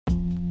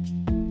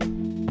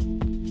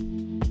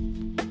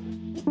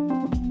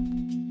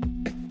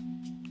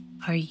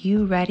Are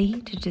you ready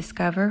to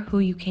discover who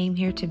you came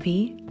here to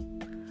be?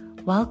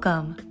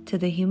 Welcome to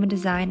the Human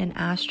Design and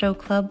Astro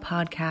Club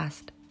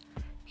podcast.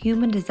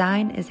 Human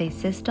Design is a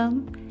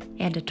system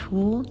and a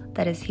tool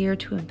that is here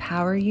to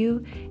empower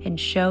you and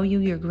show you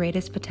your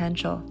greatest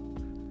potential.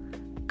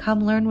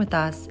 Come learn with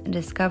us and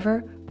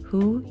discover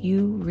who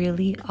you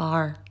really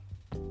are.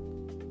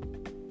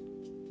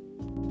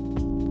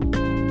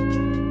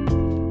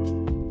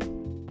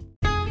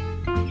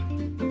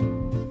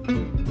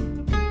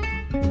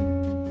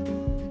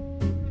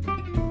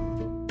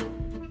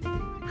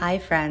 Hi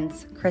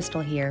friends,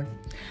 Crystal here.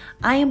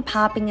 I am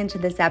popping into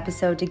this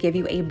episode to give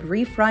you a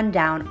brief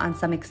rundown on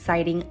some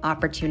exciting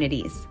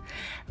opportunities.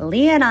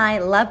 Leah and I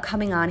love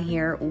coming on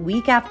here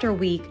week after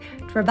week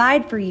to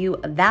provide for you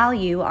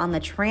value on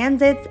the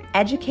transits,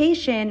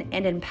 education,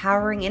 and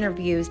empowering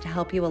interviews to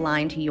help you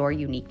align to your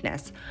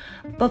uniqueness.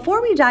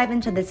 Before we dive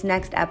into this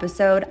next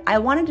episode, I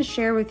wanted to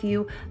share with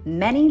you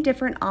many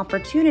different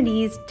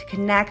opportunities to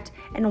connect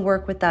and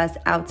work with us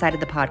outside of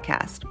the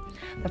podcast.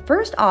 The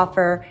first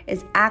offer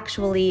is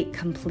actually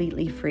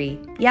completely free.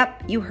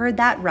 Yep, you heard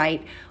that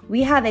right.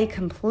 We have a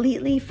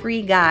completely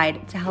free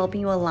guide to help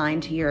you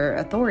align to your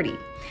authority.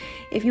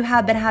 If you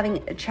have been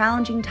having a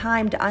challenging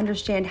time to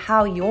understand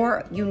how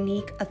your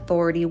unique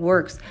authority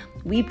works,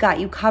 we've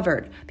got you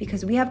covered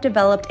because we have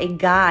developed a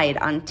guide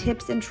on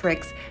tips and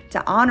tricks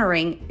to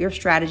honoring your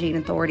strategy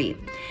and authority.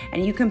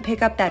 And you can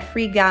pick up that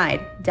free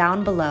guide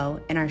down below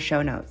in our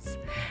show notes.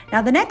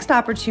 Now, the next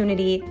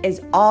opportunity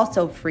is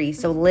also free,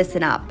 so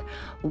listen up.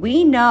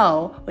 We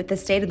know with the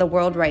state of the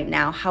world right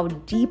now how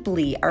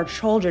deeply our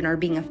children are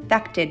being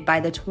affected by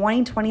the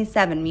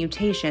 2027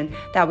 mutation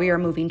that we are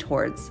moving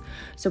towards.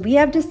 So we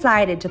have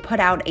decided to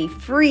put out a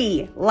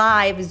free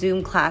live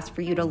Zoom class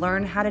for you to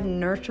learn how to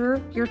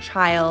nurture your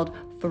child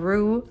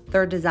through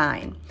their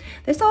design.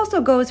 This also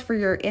goes for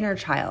your inner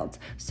child.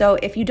 So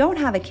if you don't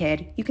have a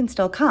kid, you can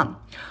still come.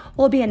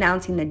 We'll be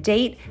announcing the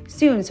date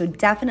soon, so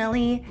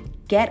definitely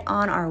get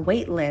on our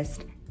wait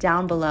list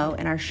down below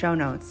in our show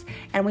notes.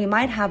 And we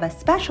might have a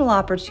special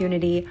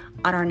opportunity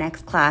on our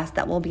next class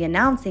that we'll be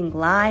announcing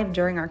live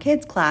during our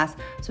kids class,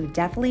 so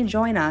definitely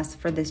join us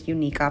for this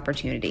unique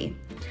opportunity.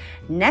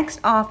 Next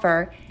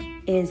offer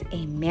is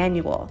a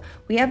manual.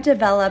 We have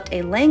developed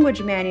a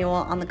language manual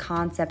on the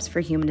concepts for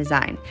human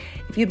design.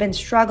 If you've been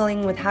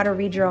struggling with how to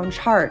read your own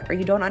chart or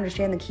you don't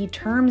understand the key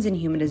terms in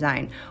human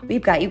design,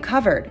 we've got you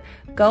covered.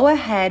 Go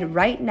ahead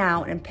right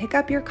now and pick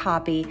up your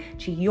copy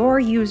to your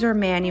user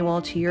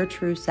manual to your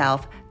true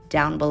self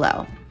down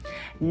below.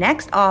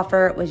 Next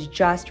offer was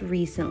just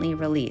recently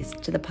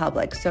released to the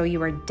public, so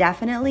you are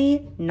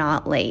definitely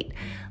not late.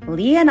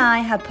 Leah and I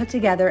have put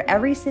together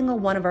every single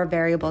one of our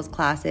variables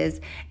classes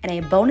and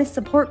a bonus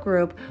support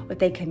group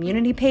with a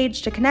community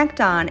page to connect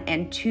on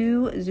and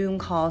 2 Zoom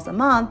calls a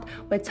month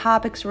with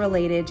topics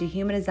related to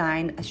human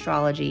design,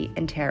 astrology,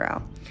 and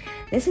tarot.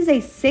 This is a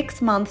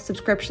 6-month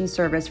subscription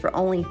service for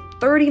only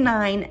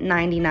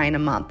 $39.99 a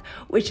month,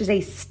 which is a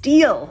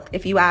steal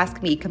if you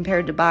ask me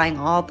compared to buying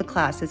all the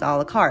classes a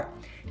la carte.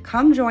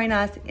 Come join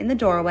us in the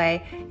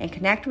doorway and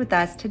connect with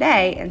us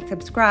today and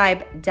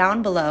subscribe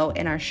down below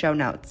in our show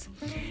notes.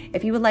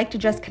 If you would like to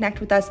just connect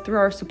with us through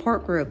our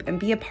support group and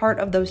be a part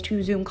of those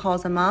 2 Zoom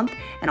calls a month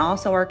and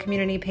also our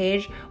community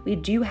page, we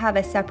do have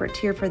a separate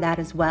tier for that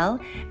as well,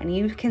 and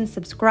you can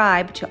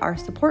subscribe to our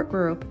support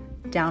group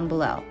down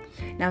below.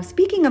 Now,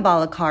 speaking of a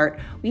la carte,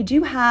 we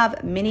do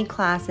have mini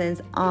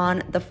classes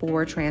on the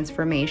 4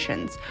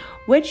 transformations,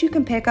 which you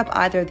can pick up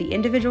either the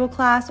individual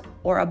class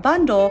or a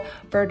bundle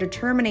for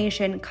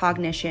determination,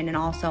 cognition, and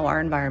also our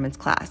environments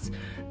class.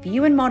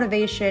 View and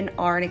motivation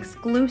are an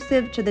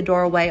exclusive to the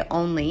doorway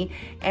only,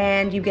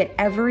 and you get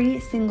every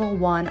single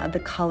one of the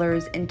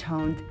colors and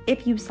tones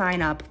if you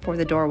sign up for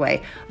the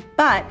doorway.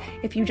 But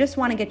if you just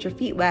want to get your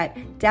feet wet,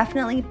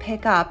 definitely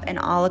pick up an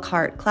a la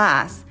carte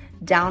class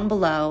down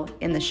below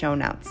in the show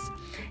notes.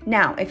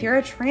 Now, if you're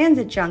a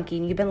transit junkie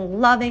and you've been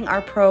loving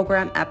our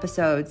program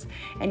episodes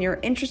and you're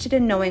interested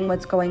in knowing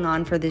what's going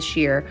on for this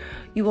year,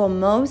 you will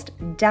most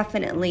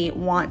definitely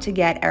want to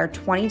get our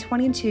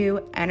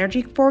 2022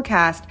 energy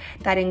forecast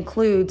that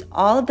includes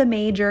all of the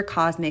major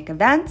cosmic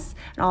events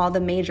and all the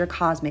major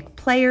cosmic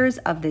players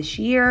of this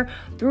year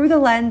through the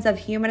lens of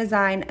human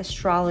design,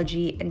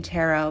 astrology, and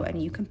tarot,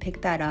 and you can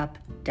pick that up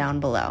down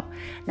below.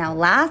 Now,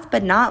 last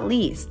but not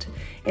least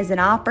is an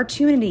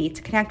opportunity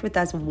to connect with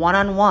us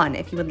one-on-one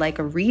if you would like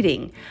a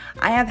reading.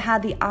 I have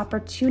had the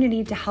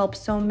opportunity to help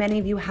so many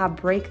of you have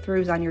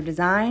breakthroughs on your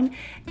design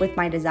with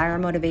my Desire,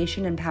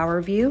 Motivation, and Power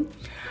View.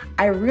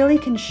 I really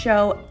can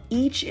show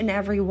each and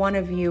every one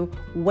of you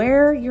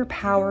where your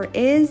power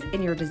is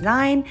in your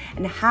design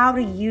and how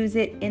to use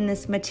it in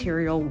this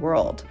material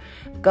world.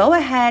 Go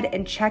ahead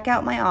and check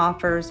out my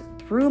offers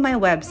through my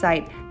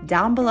website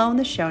down below in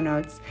the show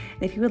notes.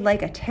 And if you would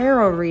like a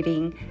tarot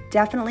reading,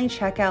 definitely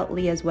check out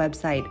Leah's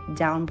website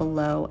down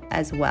below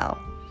as well.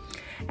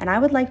 And I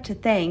would like to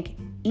thank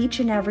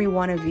each and every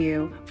one of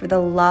you for the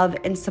love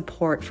and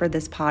support for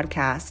this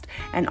podcast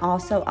and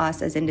also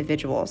us as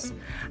individuals.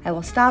 I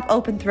will stop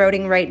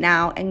open-throating right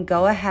now and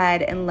go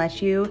ahead and let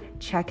you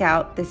check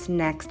out this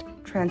next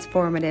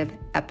transformative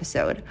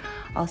episode.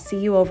 I'll see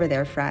you over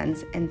there,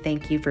 friends, and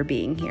thank you for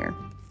being here.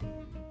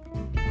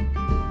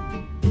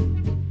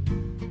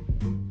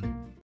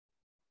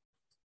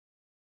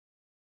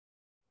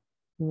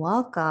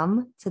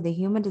 Welcome to the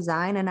Human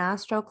Design and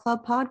Astro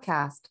Club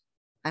podcast.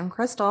 I'm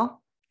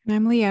Crystal. And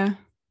I'm Leah.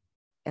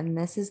 And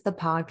this is the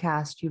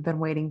podcast you've been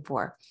waiting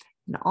for.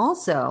 And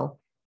also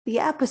the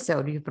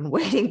episode you've been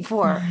waiting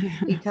for,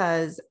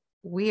 because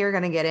we are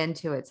going to get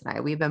into it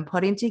tonight. We've been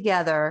putting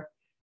together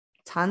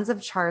tons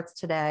of charts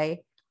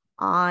today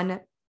on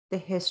the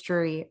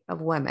history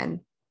of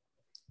women.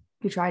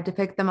 We tried to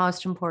pick the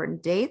most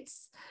important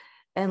dates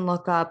and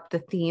look up the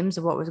themes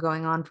of what was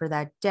going on for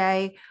that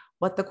day,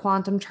 what the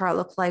quantum chart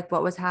looked like,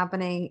 what was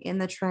happening in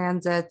the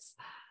transits,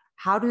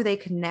 how do they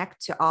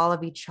connect to all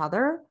of each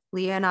other.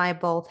 Leah and I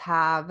both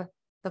have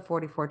the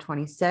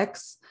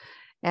 4426.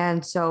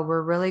 And so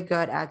we're really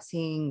good at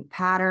seeing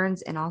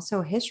patterns and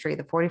also history.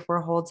 The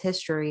 44 holds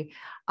history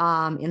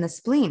in the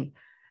spleen.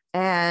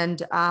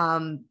 And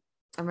I'm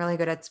really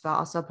good at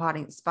also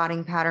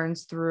spotting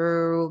patterns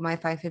through my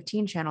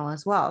 515 channel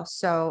as well.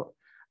 So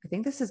I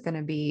think this is going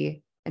to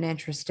be an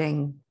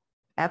interesting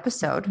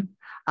episode.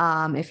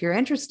 If you're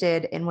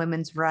interested in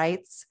women's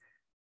rights,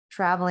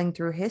 traveling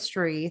through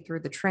history,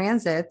 through the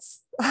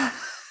transits,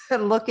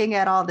 and looking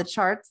at all the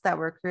charts that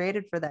were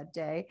created for that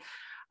day,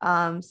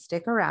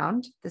 stick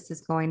around. This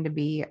is going to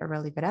be a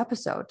really good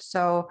episode.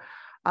 So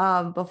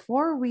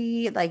before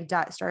we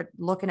start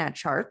looking at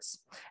charts,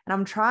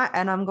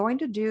 and I'm going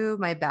to do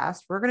my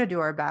best. We're going to do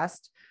our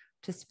best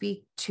to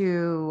speak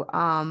to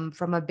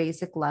from a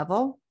basic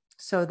level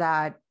so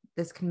that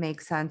this can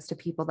make sense to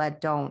people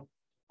that don't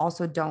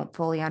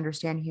fully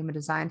understand human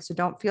design. So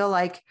don't feel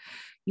like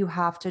you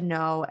have to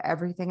know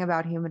everything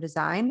about human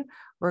design.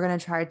 We're going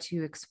to try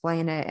to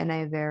explain it in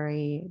a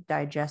very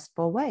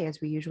digestible way,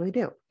 as we usually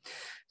do.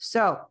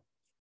 So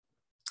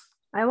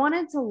I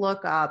wanted to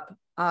look up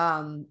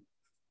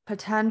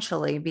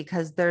potentially,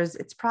 because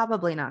it's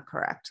probably not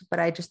correct, but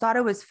I just thought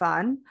it was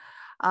fun.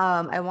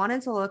 I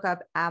wanted to look up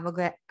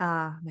Abigail.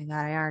 Oh my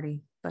God, I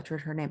already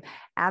butchered her name.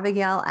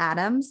 Abigail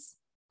Adams.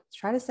 Let's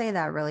try to say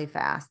that really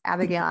fast.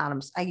 Abigail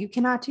Adams. You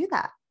cannot do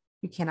that.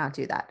 You cannot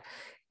do that.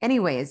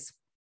 Anyways,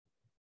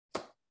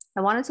 I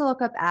wanted to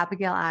look up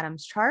Abigail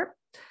Adams' chart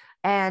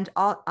and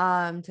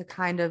to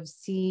kind of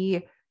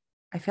see.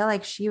 I feel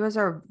like she was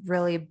a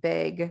really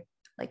big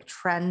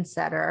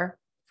trendsetter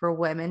for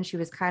women. She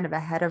was kind of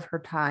ahead of her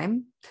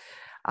time.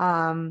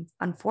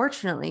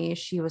 Unfortunately,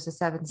 she was a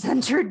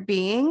seven-centered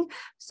being.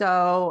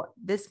 So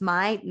this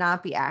might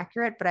not be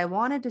accurate, but I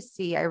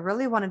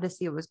really wanted to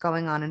see what was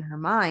going on in her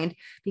mind,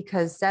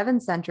 because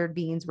seven-centered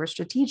beings were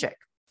strategic.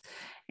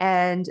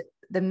 And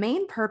the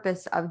main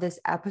purpose of this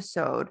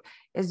episode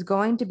is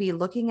going to be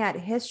looking at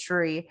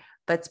history,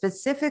 but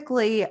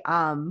specifically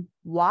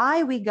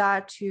why we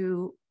got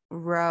to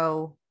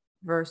Roe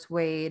versus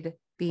Wade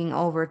being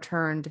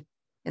overturned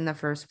in the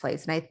first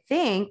place. And I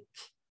think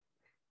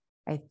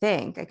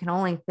I can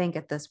only think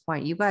at this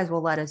point. You guys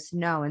will let us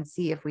know and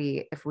see if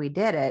we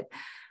did it.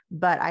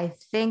 But I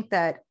think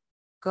that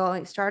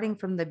starting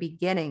from the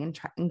beginning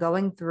and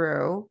going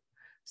through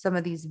some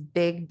of these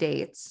big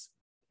dates,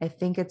 I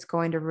think it's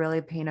going to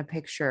really paint a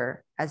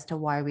picture as to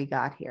why we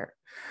got here.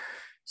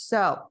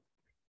 So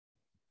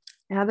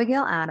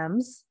Abigail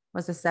Adams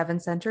was a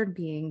seven-centered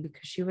being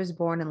because she was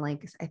born in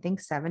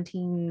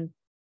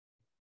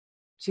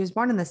she was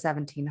born in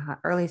the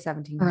early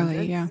 1700s.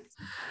 Early, yeah.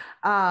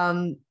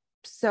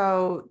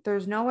 So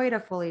there's no way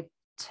to fully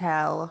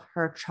tell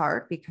her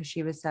chart because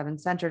she was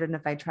seven-centered. And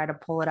if I try to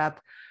pull it up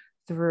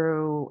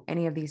through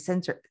any of these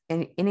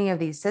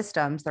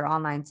systems, they're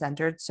online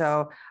centered.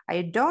 So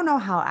I don't know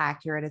how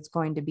accurate it's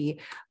going to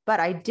be, but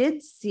I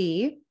did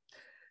see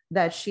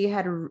that she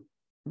had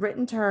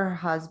written to her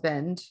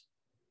husband,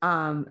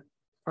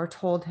 or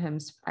told him,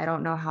 I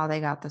don't know how they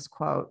got this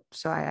quote,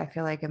 so I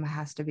feel like it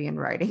has to be in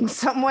writing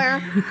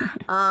somewhere,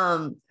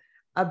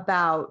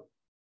 about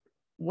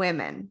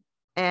women.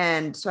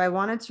 And so I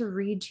wanted to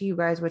read to you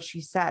guys what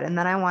she said, and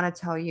then I want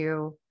to tell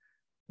you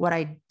what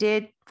I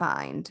did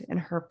find in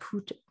her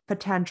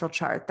potential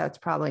chart that's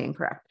probably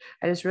incorrect.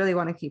 I just really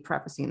want to keep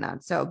prefacing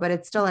that. But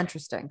it's still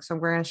interesting, so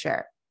we're going to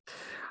share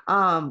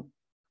it.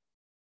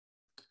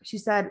 She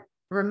said,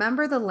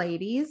 remember the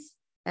ladies,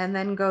 and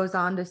then goes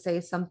on to say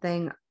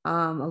something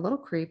a little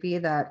creepy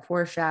that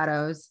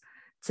foreshadows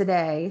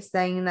today,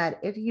 saying that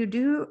if you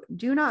do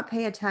not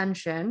pay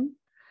attention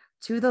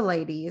to the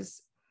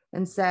ladies,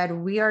 and said,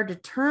 we are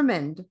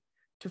determined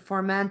to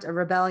foment a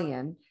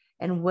rebellion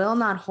and will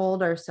not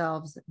hold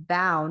ourselves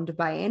bound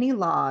by any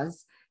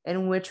laws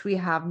in which we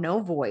have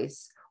no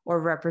voice or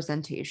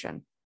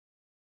representation.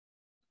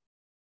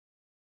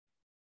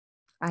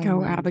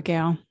 Go,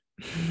 Abigail.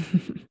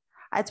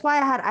 That's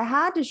why I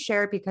had to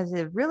share it, because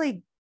it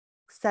really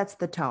sets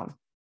the tone.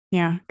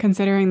 Yeah.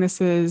 Considering this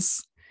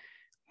is,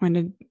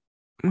 when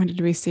when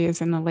did we see?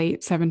 Is in the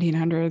late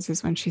 1700s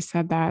is when she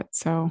said that.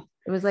 So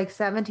it was like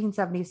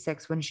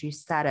 1776 when she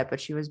said it, but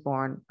she was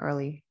born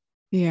early.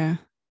 Yeah.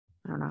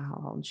 I don't know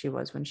how old she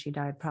was when she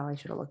died. Probably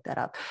should have looked that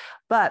up.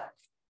 But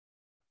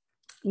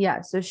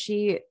yeah, so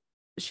she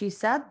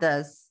said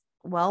this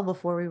well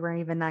before we were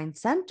even nine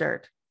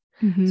centered.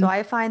 Mm-hmm. So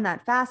I find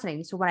that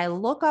fascinating. So when I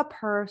look up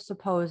her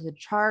supposed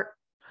chart,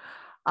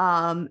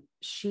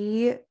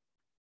 she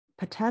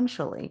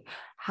potentially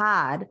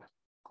had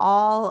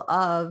all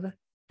of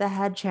the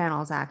head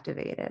channels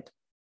activated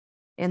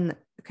in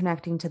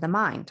connecting to the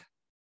mind.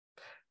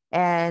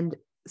 And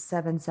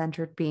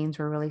seven-centered beings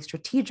were really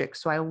strategic.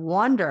 So I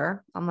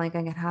wonder, I'm like,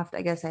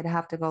 I guess I'd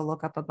have to go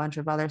look up a bunch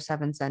of other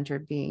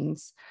seven-centered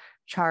beings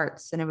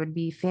charts, and it would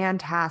be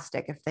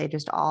fantastic if they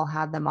just all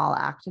had them all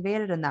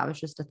activated and that was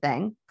just a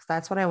thing, because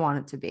that's what I want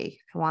it to be.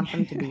 I want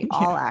them to be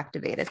all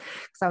activated.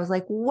 Because I was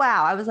like,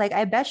 wow, I was like,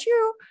 I bet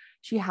you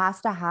she has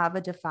to have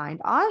a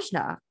defined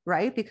ajna,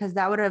 right? Because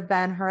that would have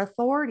been her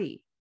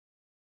authority,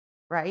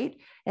 right?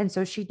 And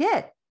so she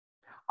did,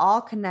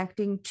 all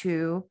connecting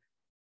to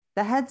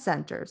the head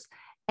centers.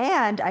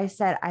 And I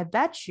said, I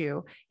bet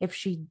you if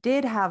she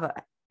did have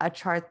a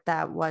chart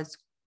that was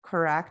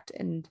correct,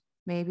 and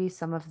maybe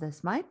some of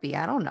this might be,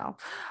 I don't know,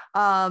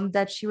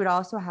 that she would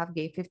also have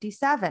gate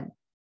 57.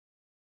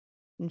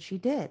 And she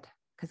did,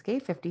 because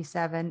gate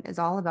 57 is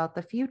all about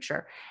the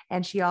future.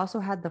 And she also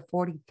had the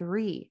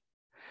 43.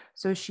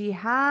 So she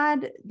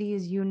had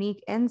these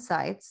unique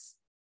insights,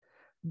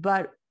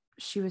 but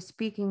she was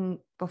speaking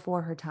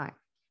before her time.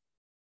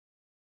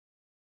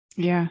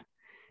 Yeah.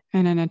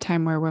 And in a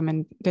time where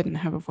women didn't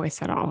have a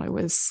voice at all. It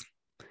was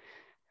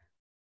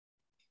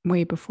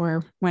way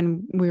before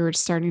when we were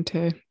starting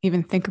to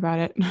even think about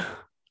it.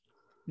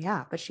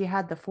 Yeah, but she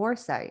had the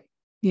foresight.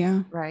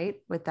 Yeah. Right,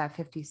 with that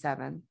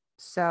 57.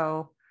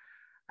 So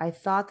I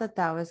thought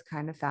that was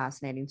kind of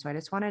fascinating. So I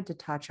just wanted to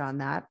touch on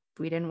that.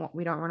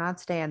 We're not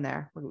staying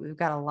there. We've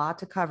got a lot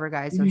to cover,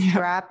 guys. So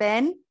strap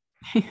in,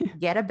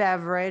 get a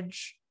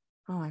beverage.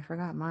 Oh, I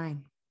forgot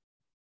mine.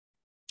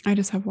 I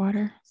just have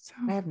water. So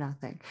I have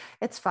nothing.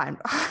 It's fine.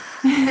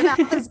 My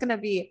mouth is gonna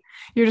be.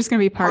 You're just gonna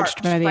be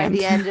parched by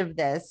the end of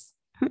this.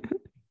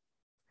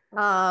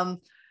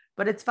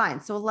 But it's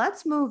fine. So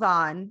let's move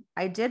on.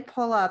 We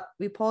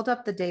pulled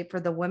up the date for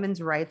the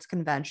Women's Rights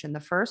Convention, the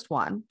first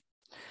one.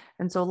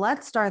 And so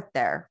let's start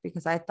there,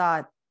 because I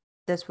thought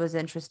this was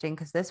interesting,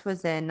 because this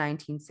was in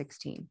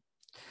 1916.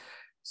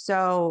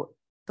 So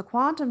the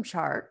quantum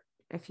chart,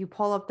 if you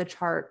pull up the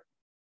chart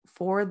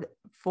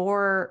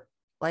for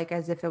like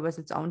as if it was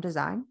its own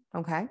design,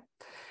 okay,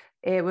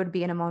 it would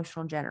be an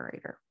emotional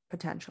generator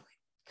potentially.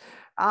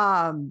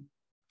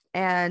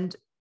 And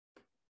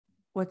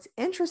what's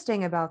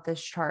interesting about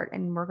this chart,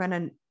 and we're going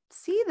to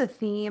see the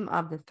theme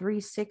of the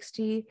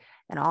 360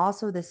 and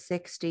also the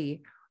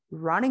 60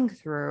 running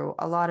through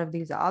a lot of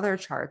these other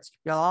charts.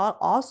 You'll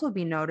also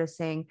be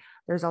noticing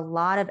there's a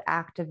lot of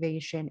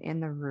activation in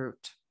the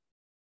root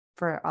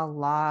for a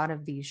lot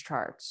of these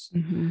charts.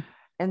 Mm-hmm.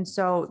 And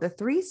so the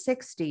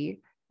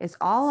 360 is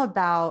all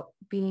about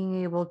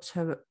being able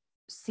to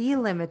see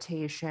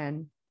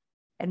limitation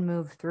and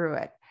move through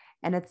it.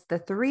 And the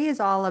 3 is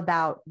all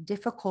about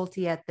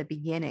difficulty at the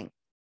beginning.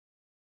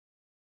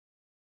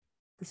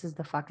 This is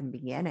the fucking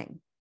beginning,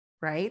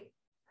 right?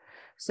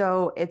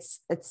 So it's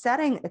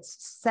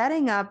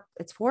setting up,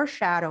 it's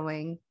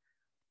foreshadowing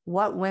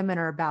what women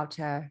are about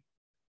to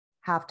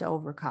have to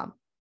overcome,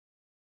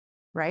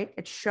 right?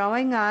 It's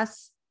showing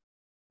us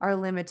our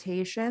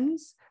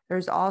limitations.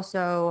 There's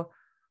also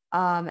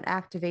an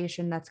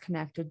activation that's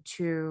connected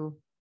to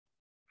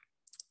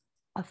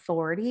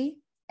authority,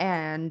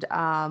 and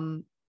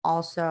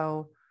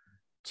also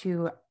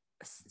to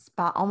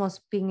spot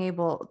almost being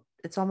able,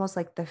 it's almost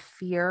like the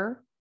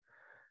fear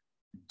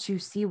to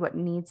see what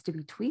needs to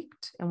be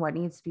tweaked and what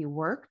needs to be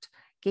worked.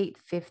 Gate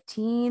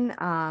 15,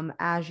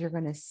 as you're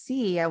going to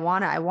see, I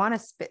want to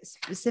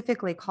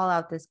specifically call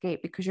out this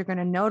gate, because you're going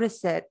to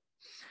notice it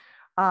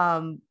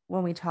when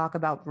we talk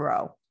about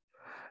bro.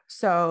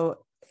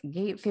 So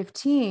gate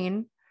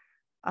 15,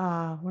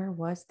 where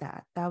was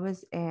that? That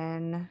was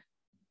in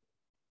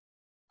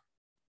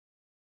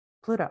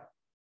Pluto.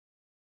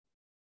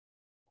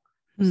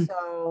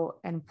 So,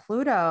 and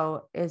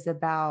Pluto is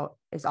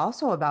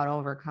also about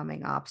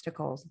overcoming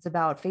obstacles. It's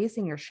about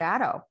facing your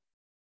shadow,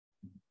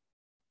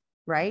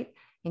 right?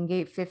 And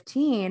gate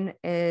 15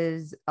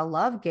 is a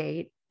love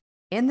gate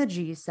in the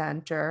G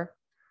center,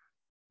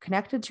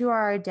 connected to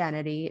our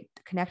identity,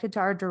 connected to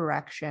our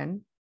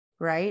direction,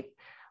 right?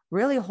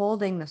 Really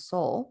holding the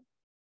soul,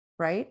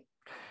 right?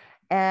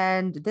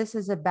 And this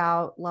is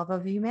about love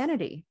of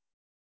humanity.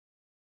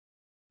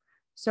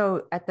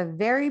 So at the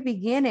very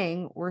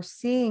beginning, we're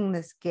seeing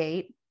this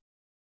gate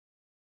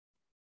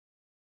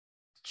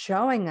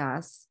showing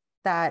us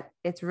that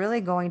it's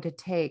really going to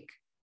take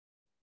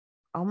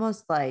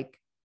almost like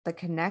the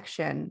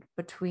connection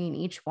between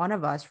each one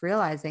of us,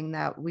 realizing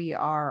that we're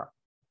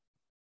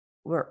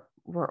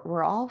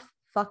all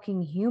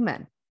fucking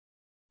human.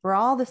 We're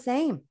all the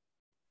same.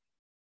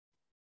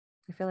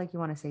 I feel like you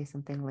want to say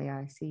something,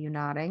 Leah. I see you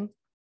nodding.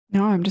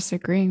 No, I'm just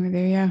agreeing with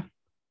you. Yeah.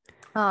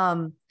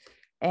 Um,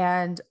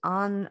 and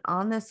on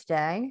this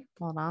day,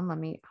 hold on, let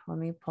me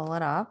pull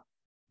it up.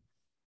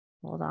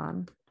 Hold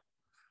on. I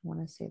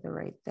want to say the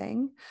right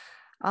thing.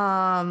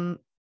 Um,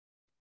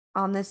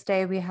 on this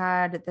day, we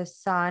had the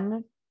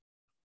sun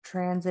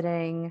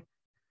transiting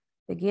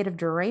the gate of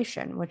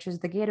duration, which is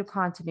the gate of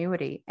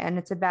continuity, and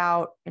it's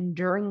about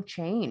enduring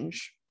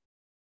change.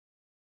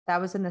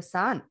 That was in the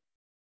sun.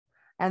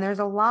 And there's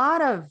a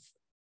lot of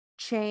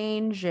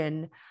change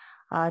and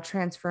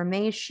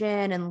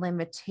transformation and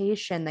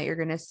limitation that you're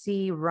going to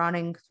see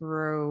running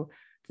through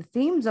the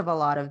themes of a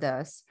lot of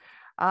this.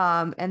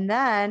 And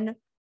then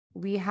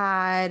we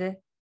had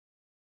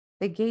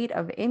the gate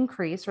of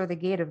increase or the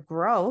gate of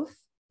growth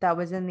that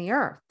was in the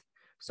earth.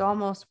 So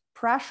almost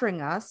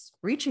pressuring us,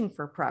 reaching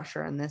for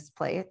pressure in this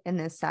place, in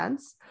this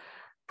sense,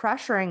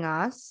 pressuring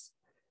us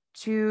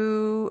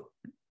to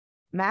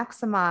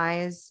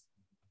maximize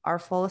our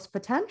fullest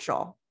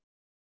potential.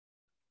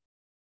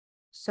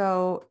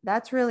 So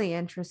that's really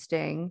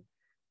interesting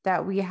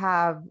that we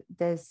have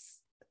this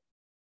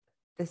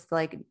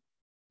like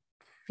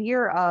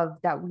fear of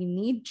that we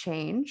need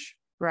change,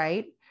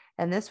 right?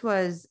 And this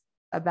was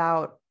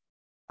about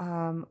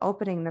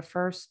opening the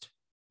first.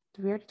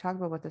 Did we already talk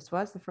about what this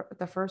was?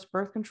 The first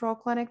birth control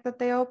clinic that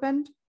they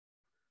opened?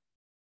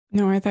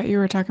 No, I thought you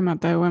were talking about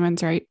the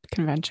Women's Right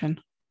Convention.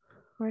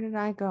 Where did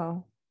I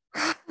go?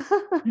 I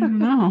don't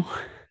know.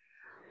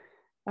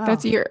 Oh,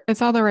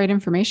 It's all the right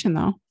information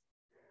though.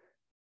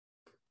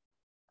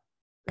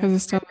 Because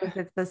it's still, because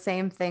it's the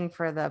same thing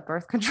for the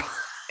birth control.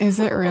 is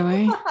it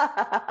really?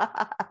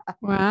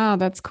 Wow,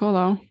 that's cool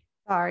though.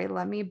 Sorry,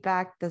 let me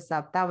back this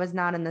up. That was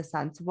not in the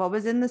sun. So what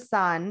was in the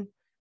sun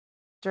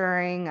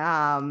during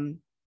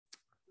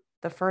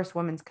the first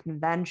women's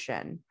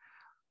convention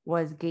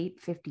was gate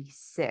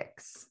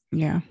 56.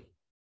 Yeah.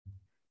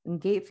 And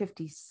gate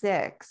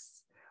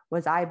 56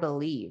 was I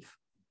believe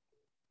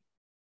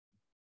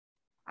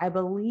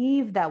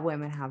that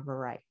women have a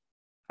right.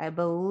 I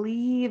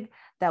believe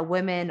that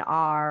women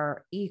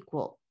are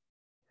equal.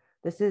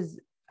 This is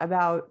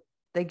about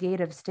the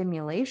gate of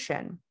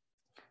stimulation.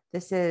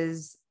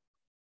 It's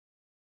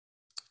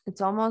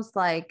almost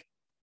like,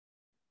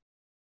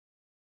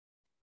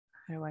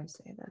 how do I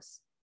say this?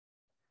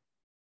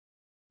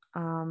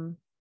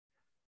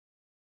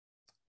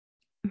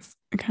 It's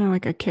kind of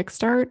like a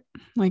kickstart,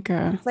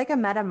 It's like a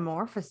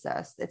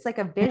metamorphosis. It's like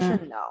a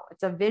vision, though.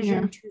 It's a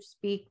vision to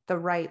speak the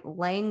right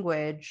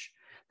language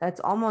that's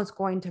almost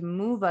going to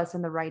move us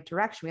in the right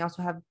direction. We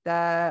also have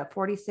the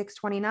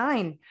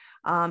 4629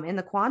 in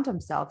the quantum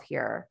self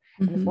here.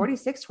 And the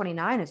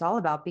 4629 is all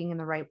about being in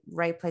the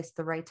right place at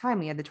the right time.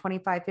 We had the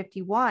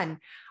 2551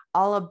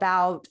 all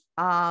about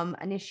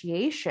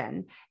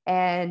initiation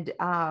and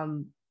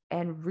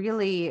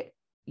really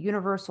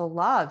universal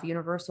love,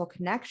 universal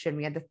connection.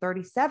 We had the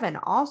 37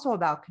 also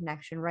about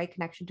connection, right?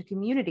 Connection to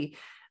community.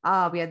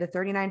 We had the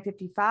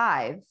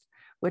 3955,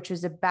 which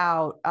is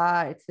about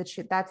that's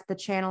the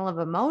channel of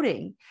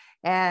emoting.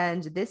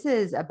 And this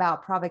is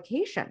about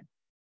provocation.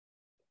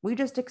 We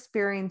just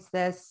experienced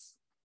this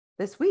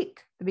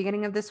week, the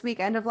beginning of this week,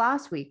 end of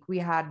last week. We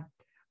had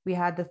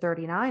the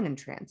 39 in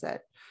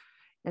transit.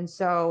 And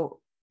so,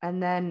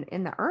 and then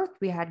in the earth,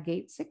 we had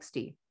gate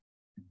 60.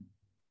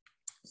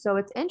 So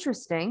it's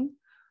interesting.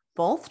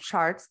 Both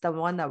charts, the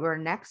one that we're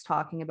next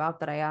talking about,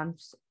 that I am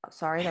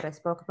sorry that I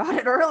spoke about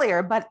it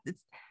earlier, but it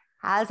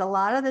has a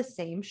lot of the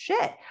same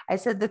shit. I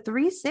said the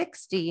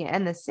 360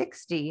 and the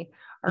 60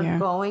 are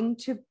going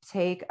to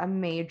take a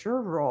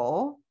major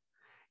role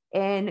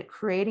in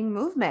creating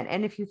movement.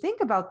 And if you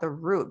think about the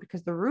root,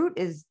 because the root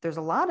is, there's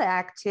a lot of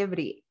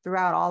activity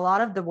throughout a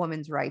lot of the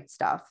women's rights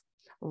stuff,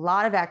 a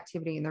lot of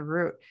activity in the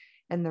root.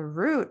 And the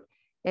root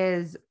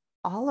is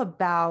all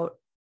about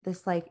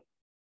this like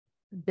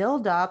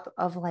buildup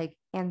of like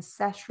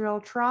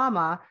ancestral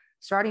trauma,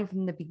 starting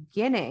from the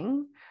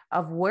beginning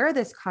of where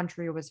this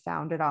country was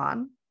founded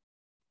on,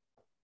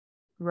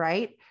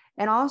 right?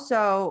 And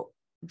also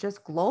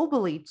just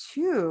globally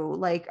too,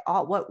 like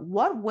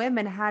what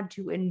women had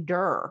to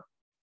endure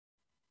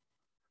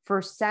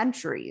for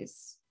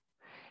centuries.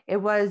 I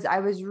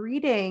was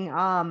reading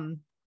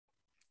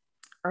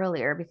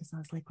earlier because I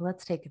was like,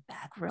 let's take it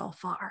back real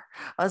far.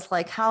 I was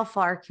like, how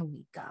far can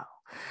we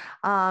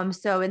go?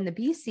 So in the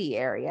BC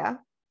area,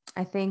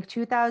 I think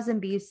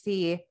 2000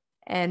 BC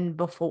and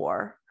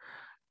before,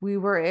 we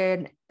were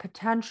in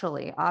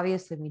potentially,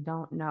 obviously we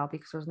don't know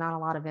because there's not a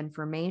lot of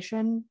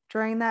information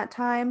during that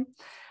time,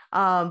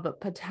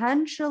 but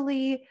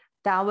potentially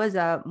that was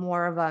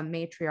more of a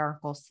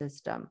matriarchal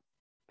system,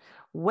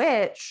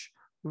 which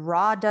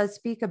Ra does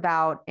speak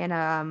about in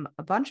a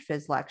bunch of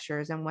his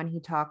lectures. And when he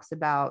talks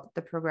about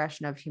the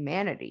progression of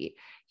humanity,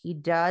 he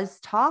does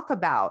talk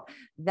about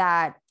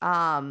that,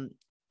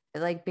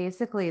 like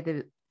basically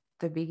the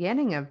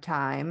beginning of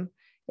time,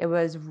 it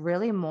was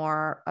really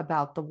more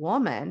about the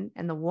woman,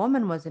 and the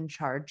woman was in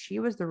charge. She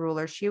was the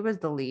ruler. She was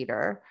the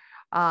leader.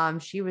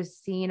 She was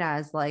seen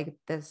as like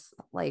this,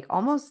 like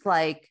almost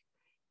like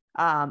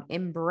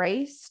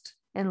embraced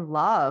and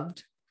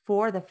loved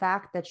for the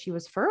fact that she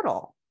was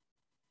fertile.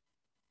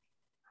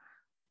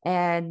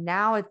 And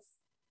now it's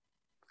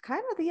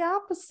kind of the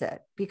opposite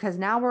because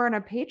now we're in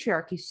a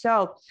patriarchy.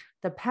 So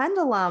the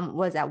pendulum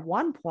was at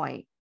one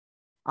point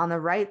on the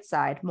right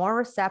side, more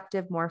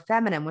receptive, more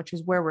feminine, which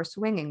is where we're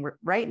swinging.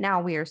 Right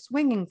now, we are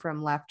swinging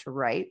from left to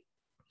right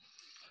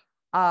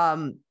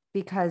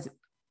because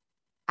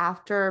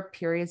after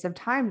periods of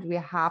times, we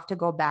have to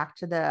go back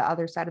to the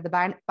other side of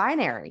the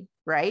binary,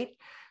 right?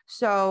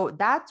 So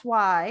that's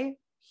why,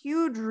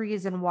 huge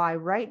reason why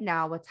right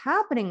now what's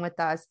happening with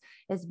us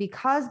is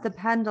because the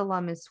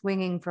pendulum is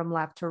swinging from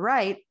left to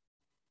right,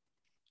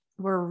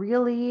 we're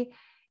really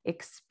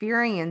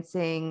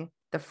experiencing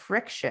the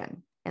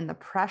friction and the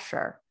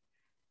pressure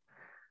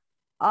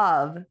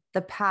of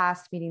the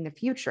past meeting the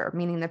future,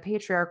 meaning the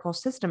patriarchal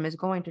system is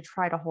going to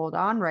try to hold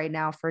on right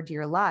now for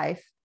dear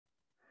life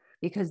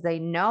because they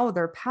know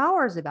their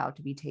power is about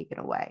to be taken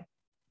away.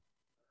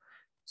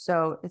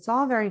 So it's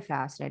all very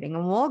fascinating.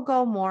 And we'll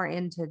go more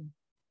into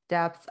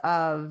depth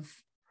of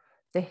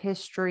the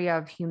history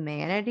of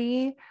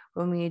humanity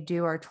when we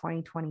do our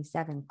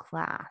 2027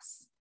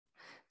 class.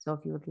 So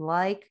if you would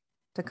like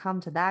to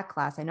come to that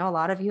class, I know a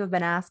lot of you have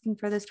been asking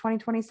for this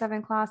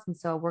 2027 class. And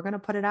so we're going to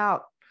put it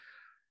out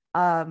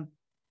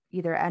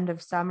either end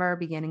of summer,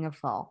 beginning of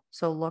fall.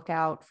 So look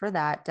out for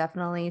that.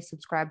 Definitely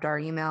subscribe to our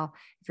email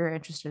if you're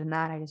interested in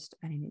that. I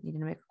need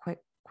to make a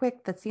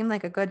quick, that seemed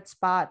like a good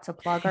spot to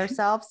plug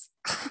ourselves.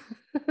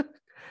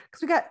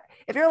 Because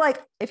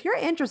if you're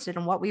interested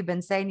in what we've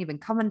been saying, you've been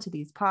coming to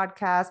these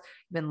podcasts,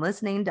 you've been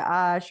listening to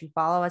us, you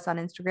follow us on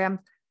Instagram,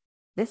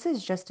 this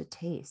is just a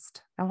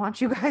taste. I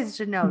want you guys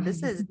to know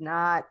this is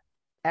not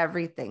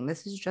everything.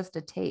 This is just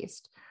a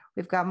taste.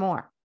 We've got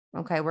more.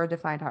 Okay. We're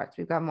Defined Hearts.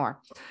 We've got more.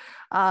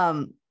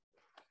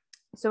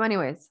 So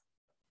anyways,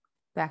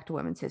 back to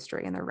women's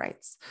history and their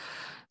rights.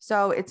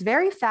 So it's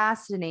very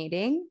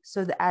fascinating.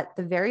 So at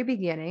the very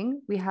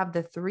beginning, we have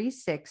the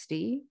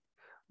 360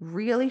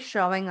 really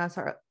showing us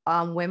our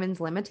women's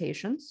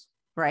limitations,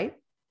 right?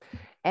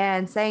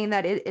 And saying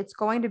that it's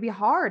going to be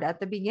hard at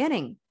the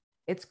beginning.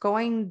 There's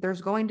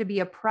going to be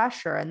a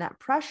pressure, and that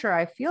pressure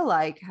I feel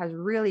like has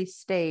really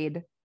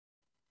stayed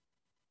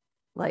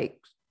like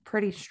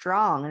pretty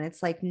strong. And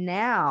it's like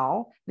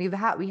now we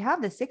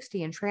have the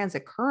 60 in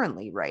transit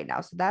currently right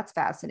now. So that's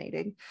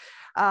fascinating.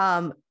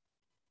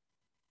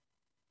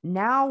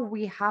 Now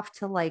we have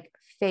to like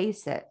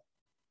face it.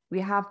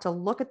 We have to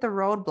look at the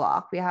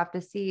roadblock. We have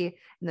to see,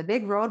 and the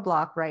big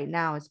roadblock right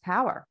now is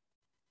power,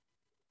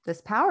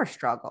 this power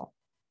struggle.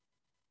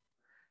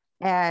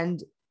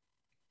 And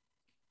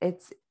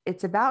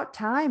it's about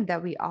time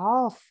that we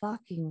all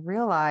fucking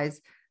realize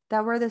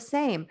that we're the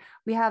same.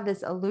 We have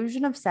this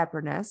illusion of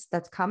separateness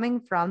that's coming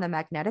from the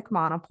magnetic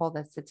monopole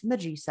that sits in the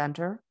G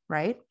center,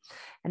 right?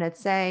 And it's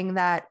saying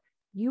that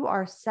you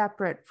are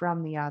separate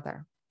from the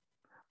other.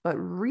 But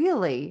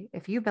really,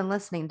 if you've been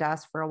listening to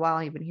us for a while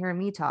and you've been hearing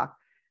me talk,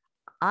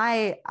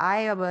 I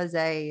was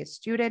a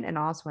student and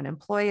also an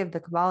employee of the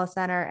Kabbalah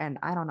Center. And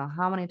I don't know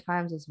how many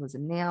times this was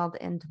nailed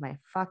into my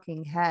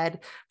fucking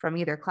head from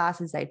either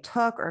classes I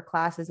took or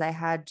classes I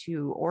had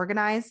to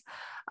organize.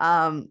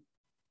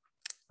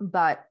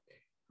 But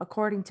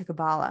according to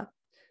Kabbalah,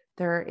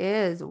 there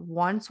is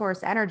one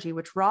source energy,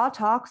 which Ra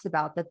talks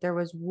about, that there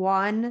was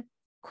one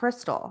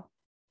crystal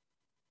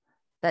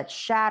that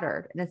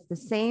shattered. And it's the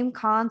same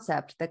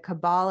concept that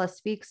Kabbalah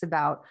speaks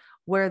about,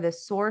 where the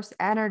source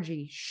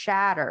energy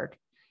shattered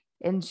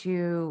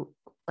into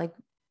like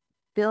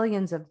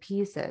billions of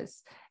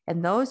pieces.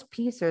 And those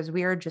pieces,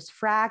 we are just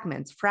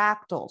fragments,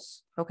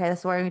 fractals. Okay.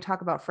 That's why we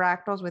talk about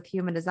fractals with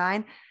human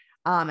design.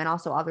 And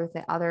also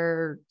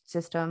other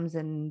systems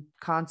and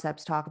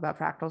concepts talk about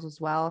fractals as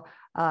well.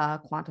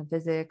 Quantum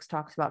physics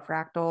talks about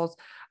fractals.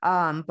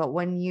 But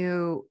when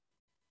you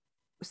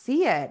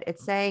see it,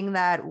 it's saying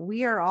that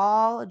we are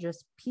all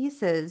just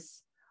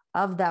pieces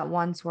of that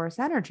one source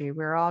energy.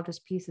 We're all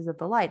just pieces of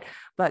the light.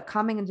 But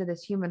coming into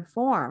this human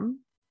form,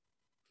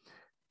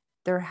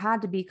 there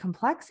had to be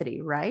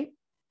complexity, right?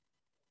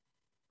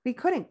 We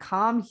couldn't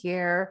come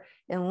here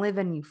and live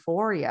in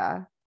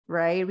euphoria,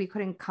 right? We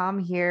couldn't come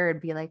here and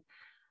be like,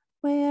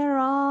 we're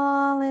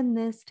all in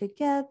this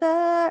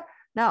together.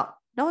 No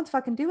one's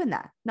fucking doing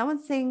that. No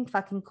one's saying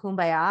fucking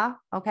kumbaya,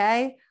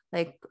 okay?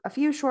 Like a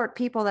few short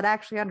people that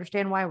actually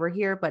understand why we're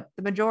here, but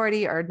the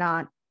majority are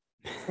not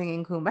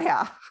singing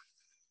kumbaya.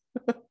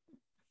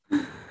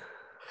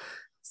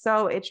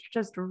 So it's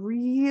just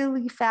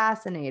really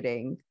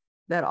fascinating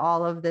that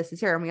all of this is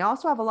here. And we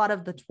also have a lot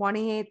of the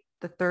 28,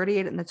 the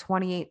 38, and the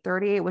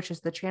 2838, which is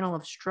the channel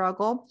of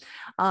struggle,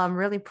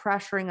 really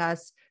pressuring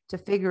us to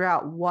figure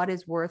out what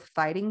is worth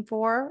fighting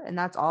for. And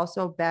that's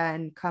also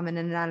been coming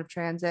in and out of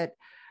transit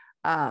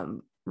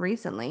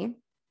recently.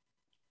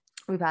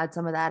 We've had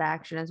some of that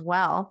action as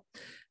well.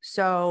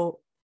 So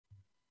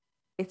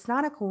it's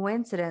not a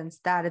coincidence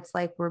that it's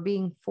like we're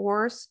being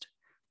forced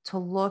to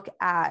look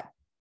at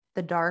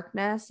the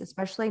darkness,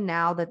 especially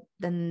now that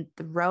then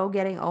the row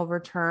getting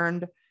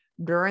overturned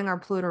during our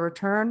Pluto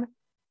return,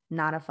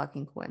 not a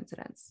fucking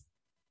coincidence.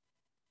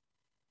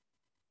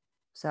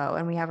 So,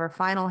 and we have our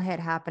final hit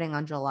happening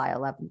on July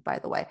 11th, by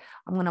the way.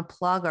 I'm going to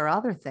plug our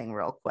other thing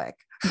real quick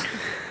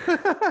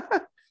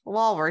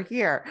while we're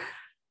here.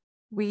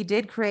 We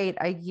did create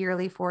a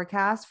yearly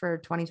forecast for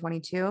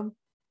 2022.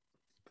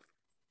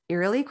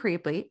 Eerily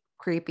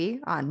creepy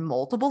on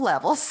multiple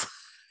levels.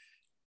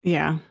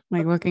 Yeah.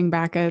 Like looking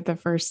back at the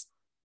first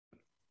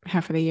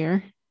half of the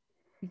year.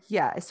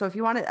 Yeah. So if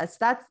you want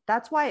to,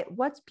 that's why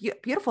what's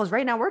beautiful is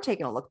right now we're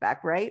taking a look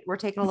back, right? We're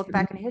taking a look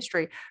back in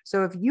history.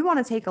 So if you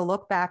want to take a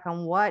look back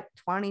on what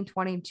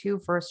 2022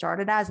 first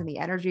started as and the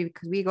energy,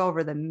 because we go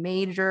over the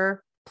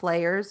major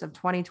players of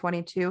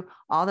 2022,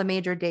 all the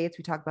major dates,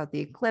 we talk about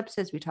the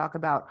eclipses, we talk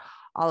about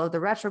all of the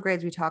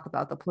retrogrades, we talk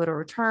about the Pluto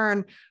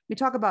return, we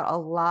talk about a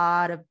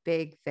lot of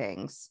big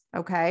things.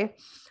 Okay.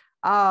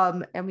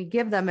 And we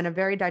give them in a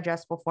very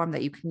digestible form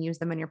that you can use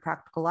them in your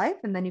practical life.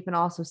 And then you can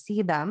also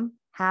see them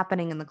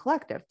happening in the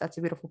collective. That's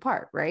a beautiful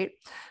part, right?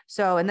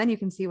 So, and then you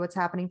can see what's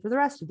happening for the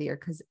rest of the year.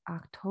 Because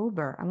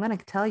October, I'm going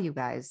to tell you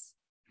guys,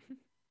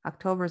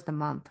 October is the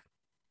month.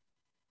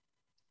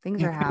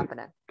 Things are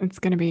happening. It's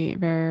going to be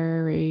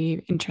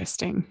very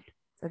interesting.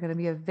 It's going to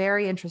be a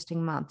very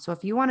interesting month. So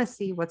if you want to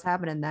see what's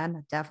happening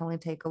then, definitely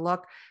take a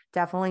look.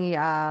 Definitely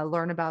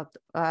learn about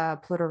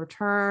Pluto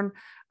return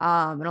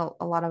and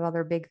a lot of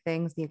other big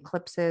things. The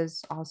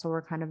eclipses also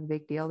were kind of a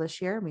big deal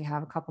this year. We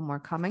have a couple more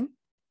coming.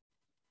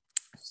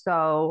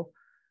 So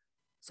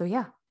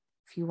yeah,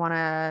 if you want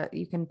to,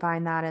 you can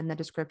find that in the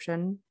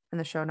description in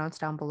the show notes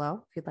down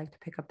below. If you'd like to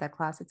pick up that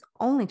class, it's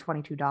only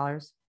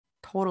 $22.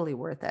 Totally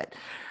worth it.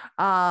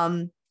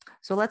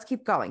 So let's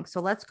keep going. So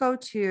let's go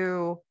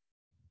to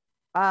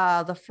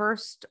the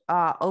first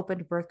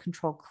opened birth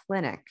control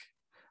clinic,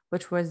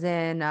 which was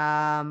in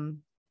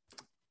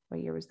what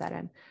year was that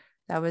in?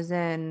 That was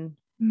in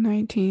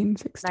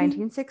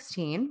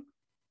 1916.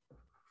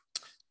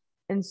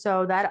 And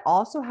so that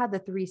also had the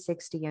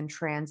 360 in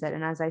transit.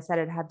 And as I said,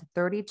 it had the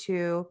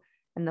 32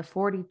 and the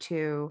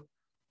 42.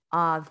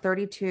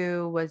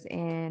 32 was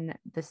in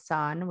the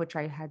sun, which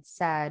I had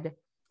said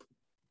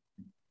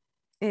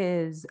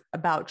is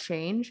about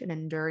change and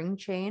enduring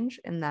change,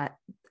 and that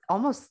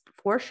almost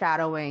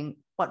foreshadowing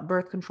what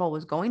birth control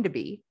was going to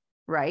be,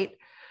 right?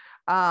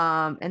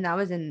 And that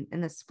was in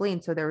the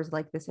spleen. So there was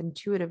like this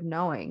intuitive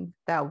knowing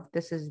that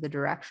this is the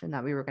direction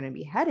that we were going to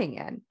be heading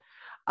in.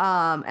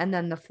 And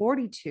then the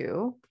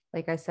 42,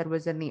 like I said,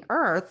 was in the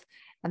earth,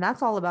 and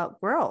that's all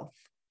about growth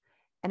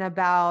and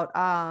about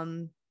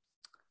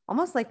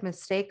almost like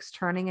mistakes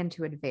turning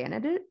into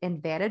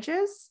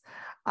advantages,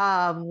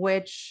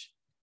 which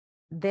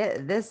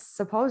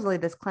supposedly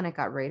this clinic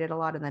got raided a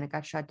lot and then it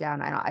got shut down.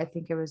 I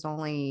think it was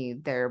only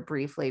there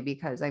briefly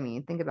because, I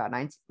mean, think about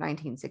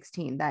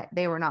 1916, that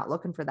they were not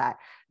looking for that.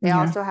 They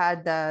also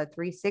had the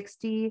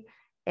 360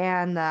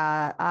 and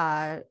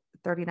the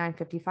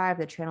 3955,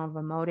 the channel of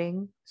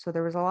emoting. So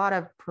there was a lot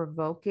of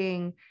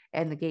provoking,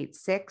 and the gate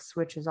 6,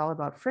 which is all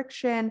about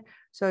friction.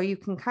 So you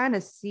can kind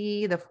of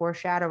see the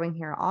foreshadowing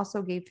here.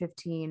 Also gate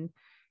 15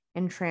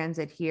 in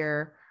transit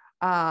here.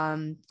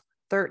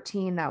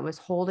 13 that was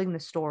holding the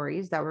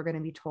stories that were going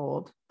to be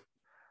told.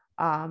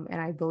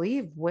 And I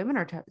believe women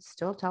are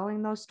still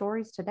telling those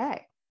stories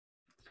today.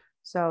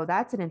 So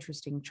that's an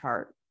interesting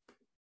chart.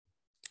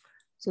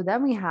 So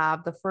then we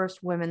have the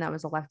first women that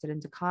was elected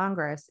into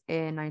Congress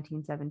in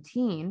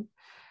 1917.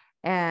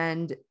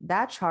 And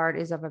that chart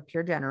is of a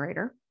pure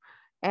generator.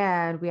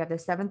 And we have the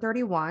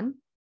 731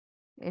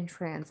 in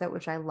transit,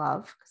 which I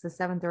love because the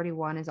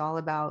 731 is all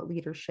about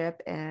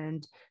leadership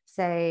and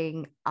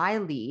saying, I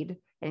lead,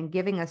 and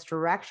giving us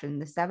direction.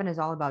 The 7 is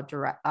all about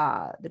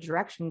the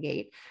direction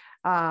gate.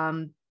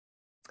 And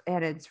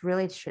it's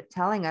really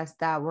telling us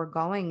that we're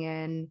going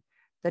in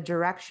the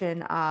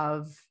direction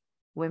of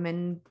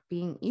women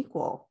being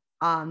equal.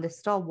 This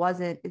still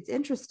wasn't, it's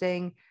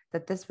interesting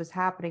that this was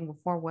happening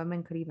before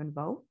women could even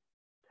vote.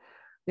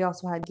 We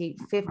also had gate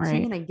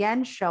 15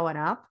 again showing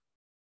up,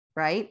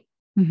 right?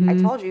 Mm-hmm. I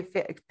told you,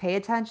 pay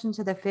attention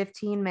to the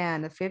 15,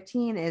 man. The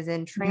 15 is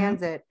in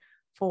transit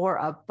for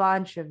a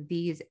bunch of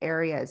these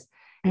areas.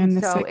 And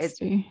the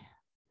 60.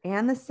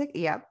 And the 60,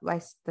 yep.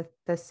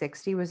 The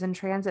 60 was in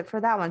transit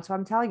for that one. So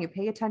I'm telling you,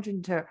 pay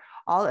attention to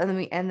all,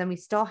 and then we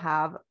still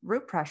have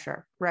root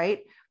pressure,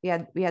 right? We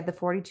had the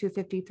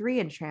 4253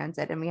 in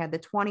transit, and we had the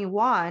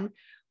 21,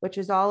 which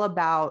is all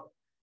about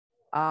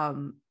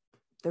the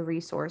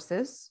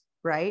resources,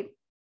 right?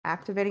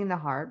 Activating the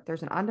heart.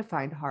 There's an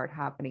undefined heart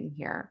happening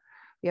here.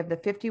 We have the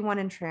 51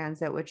 in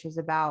transit, which is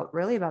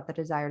really about the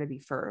desire to be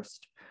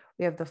first.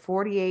 We have the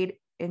 48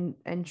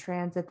 in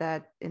transit,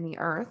 that in the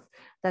earth,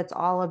 that's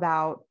all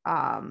about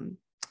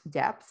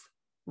depth,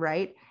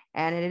 right?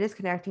 And it is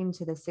connecting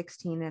to the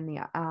 16 in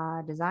the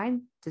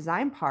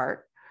design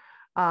part.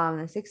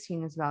 The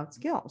 16 is about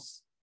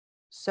skills.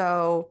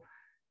 So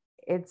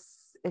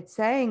it's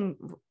saying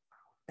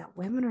that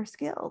women are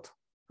skilled.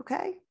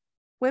 Okay.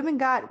 Women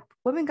got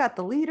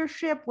the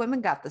leadership,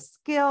 women got the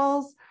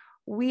skills.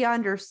 We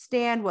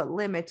understand what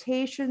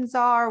limitations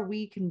are.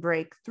 We can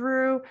break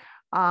through.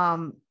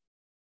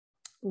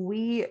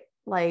 We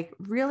like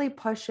really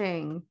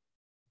pushing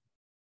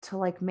to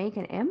like make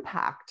an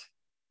impact.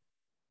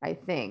 I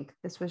think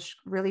this was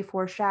really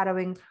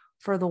foreshadowing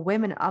for the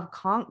women of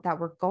that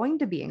were going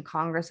to be in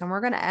Congress. And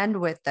we're going to end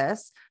with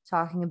this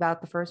talking about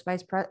the first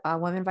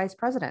women vice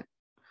president.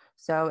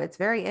 So it's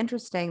very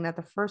interesting that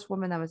the first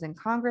woman that was in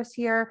Congress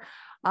here,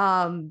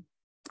 and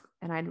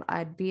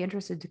I'd be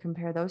interested to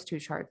compare those two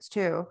charts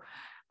too,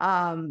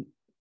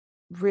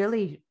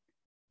 really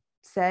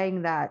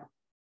saying that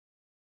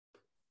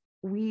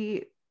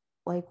we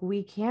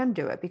can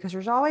do it, because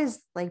there's always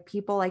like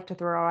people like to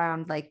throw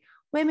around like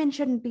women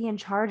shouldn't be in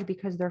charge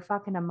because they're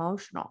fucking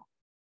emotional.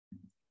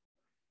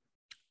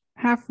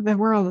 Half of the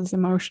world is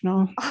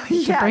emotional.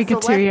 Yeah, break so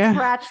it to let's you.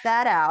 scratch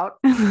that out.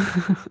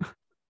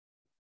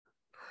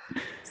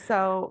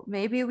 So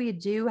maybe we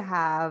do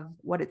have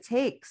what it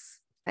takes.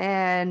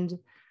 And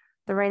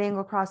the right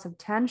angle cross of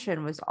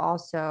tension was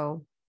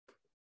also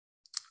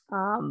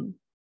the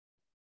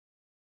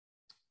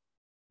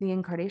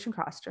incarnation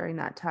cross during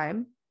that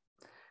time,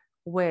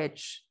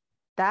 which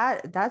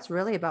that's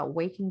really about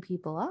waking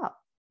people up.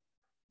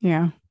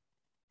 Yeah.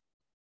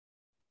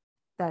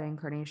 That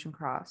incarnation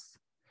cross.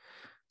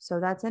 So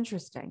that's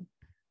interesting.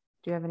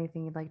 Do you have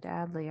anything you'd like to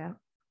add, Leah?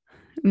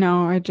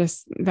 No,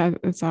 it's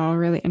all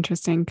really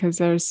interesting because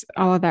there's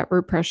all of that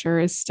root pressure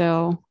is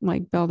still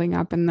like building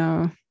up in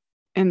the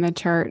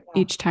chart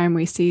each time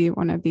we see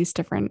one of these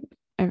different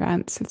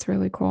events. It's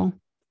really cool.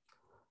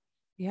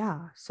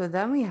 Yeah. So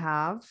then we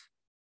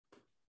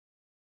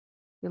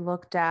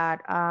looked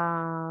at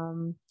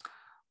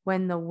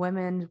when the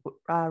women's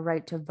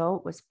right to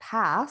vote was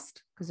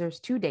passed, because there's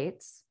two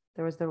dates.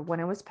 There was when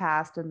it was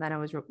passed, and then it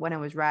was when it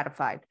was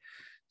ratified.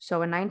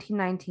 So in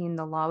 1919,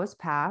 the law was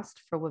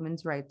passed for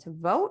women's right to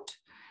vote.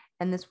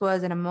 And this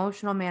was an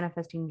emotional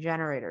manifesting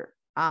generator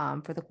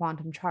for the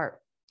quantum chart.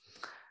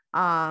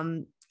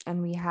 And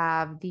we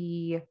have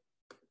the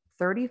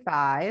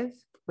 35,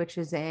 which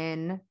is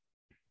in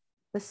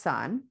the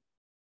sun.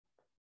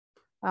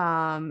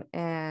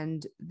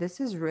 And this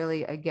is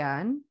really,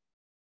 again,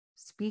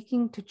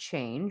 speaking to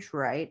change,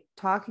 right?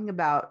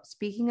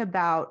 Speaking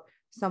about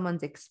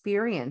someone's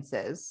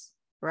experiences,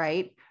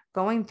 right?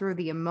 Going through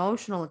the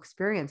emotional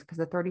experience, because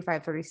the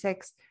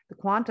 3536, the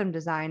quantum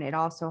design, it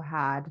also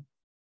had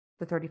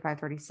the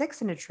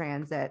 3536 in a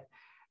transit.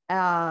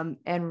 And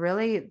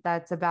really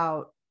that's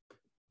about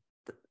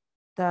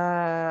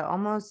the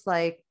almost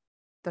like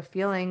the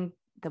feeling,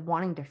 the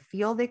wanting to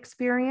feel the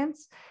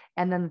experience.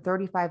 And then the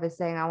 35 is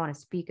saying, I want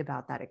to speak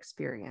about that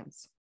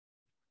experience.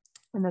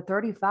 And the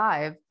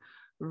 35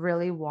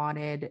 really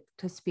wanted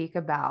to speak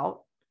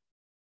about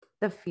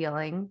the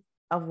feeling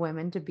of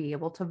women to be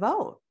able to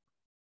vote.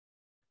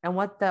 And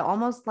what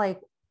almost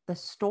like the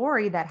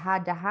story that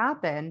had to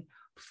happen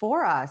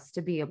for us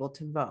to be able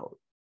to vote.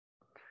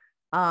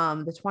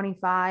 The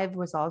 25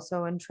 was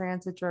also in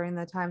transit during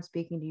the time,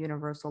 speaking to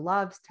universal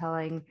loves,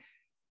 telling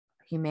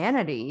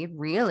humanity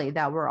really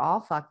that we're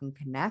all fucking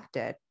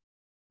connected.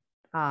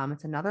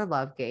 It's another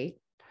love gate.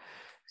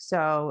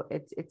 So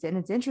it's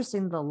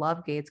interesting. The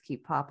love gates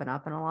keep popping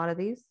up in a lot of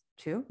these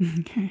too.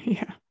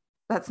 Yeah.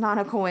 That's not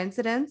a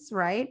coincidence,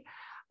 right?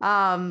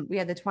 We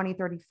had the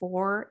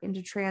 2034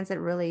 into transit,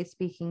 really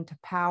speaking to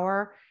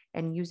power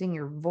and using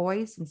your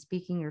voice and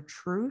speaking your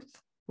truth,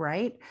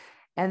 right?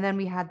 And then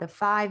we had the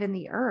 5 in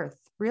the earth,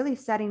 really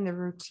setting the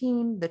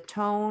routine, the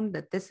tone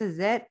that this is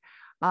it.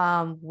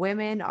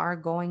 Women are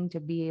going to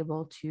be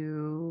able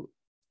to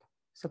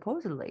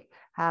supposedly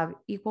have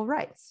equal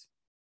rights,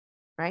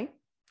 right?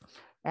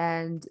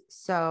 And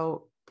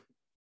so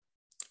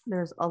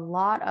there's a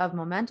lot of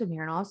momentum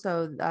here. And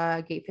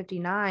also gate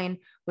 59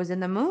 was in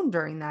the moon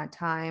during that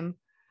time.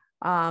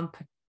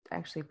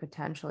 Actually,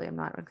 potentially, I'm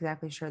not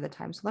exactly sure the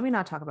time. So let me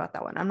not talk about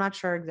that one. I'm not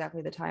sure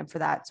exactly the time for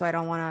that. So I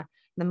don't want to,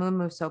 the moon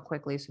moves so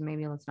quickly. So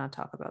maybe let's not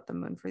talk about the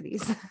moon for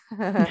these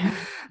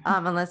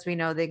unless we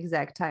know the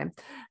exact time.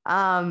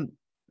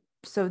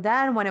 So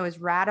then when it was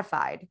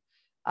ratified,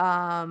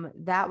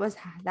 that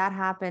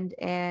happened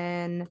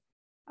in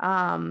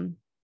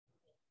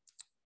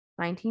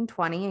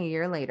 1920, a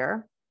year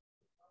later.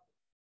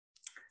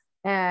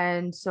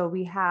 And so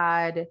we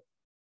had,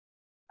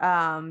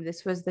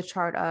 this was the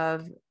chart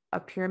of a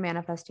pure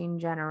manifesting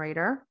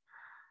generator.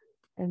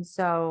 And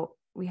so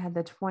we had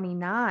the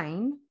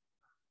 29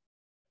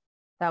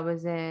 that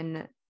was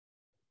in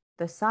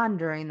the sun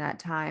during that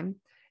time.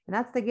 And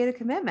that's the gate of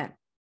commitment.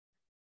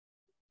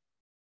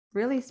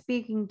 Really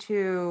speaking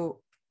to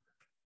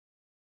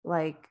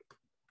like,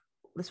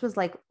 this was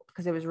like,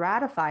 because it was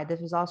ratified,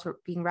 this was also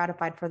being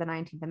ratified for the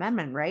 19th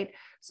Amendment, right?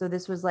 So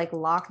this was like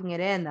locking it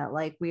in that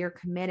like we are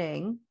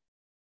committing,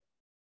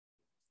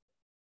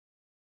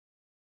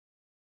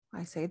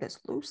 I say this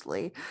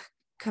loosely,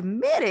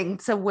 committing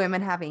to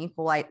women having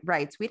equal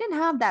rights. We didn't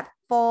have that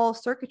full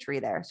circuitry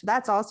there. So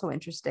that's also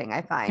interesting,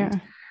 I find.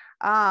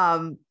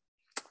 Yeah.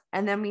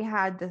 And then we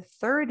had the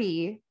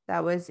 30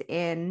 that was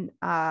in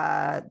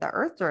the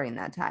earth during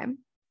that time.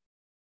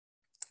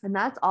 And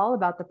that's all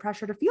about the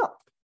pressure to feel.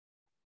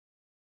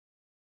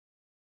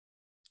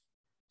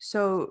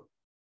 So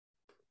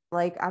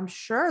like, I'm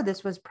sure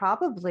this was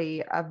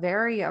probably a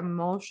very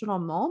emotional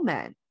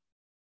moment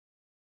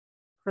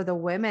for the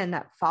women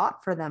that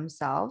fought for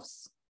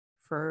themselves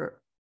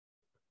for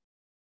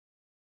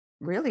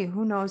really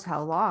who knows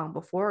how long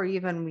before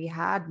even we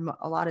had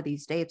a lot of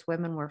these dates.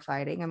 Women were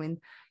fighting. I mean,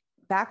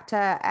 back to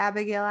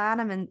Abigail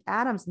Adams in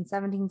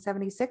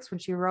 1776 when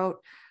she wrote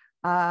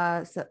so,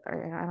 I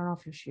don't know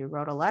if she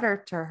wrote a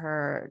letter to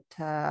her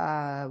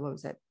to what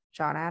was it,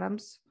 John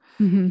Adams,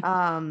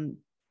 saying,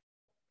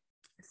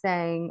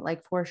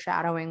 like,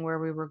 foreshadowing where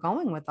we were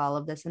going with all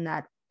of this, and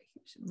that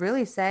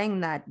really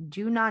saying that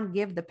do not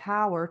give the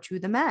power to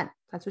the men.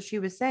 That's what she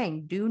was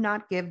saying. Do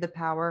not give the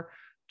power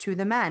to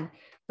the men.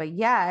 But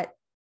yet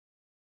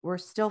we're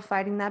still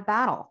fighting that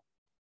battle.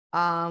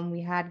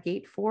 We had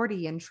Gate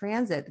 40 in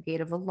transit, the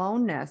gate of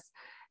aloneness,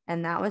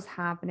 and that was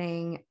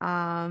happening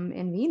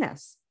in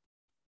Venus.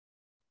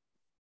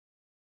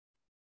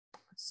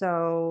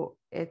 So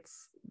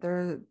it's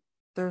there's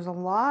a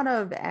lot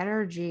of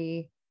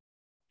energy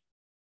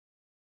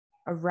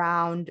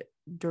around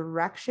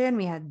direction.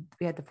 We had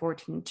the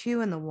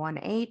 14-2 and the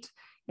 1-8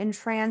 in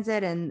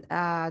transit, and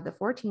the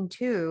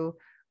 14-2,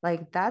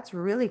 like, that's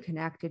really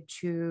connected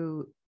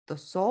to the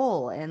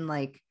soul and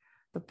like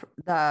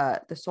the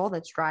soul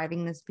that's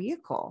driving this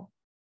vehicle.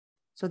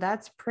 So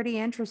that's pretty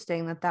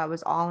interesting that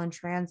was all in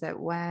transit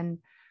when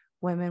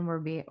women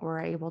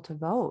were able to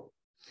vote.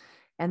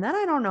 And then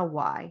I don't know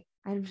why.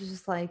 I was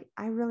just like,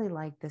 I really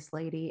like this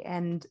lady,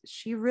 and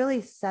she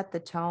really set the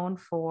tone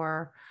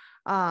for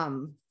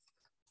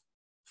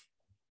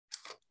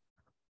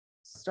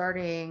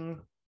starting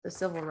the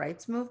civil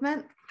rights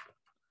movement.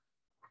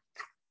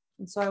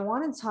 And so I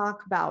want to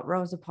talk about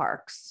Rosa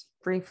Parks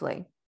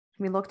briefly.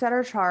 We looked at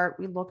her chart.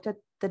 We looked at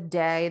the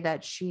day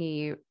that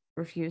she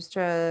refused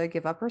to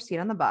give up her seat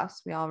on the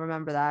bus. We all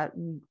remember that.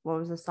 And what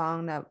was the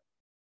song that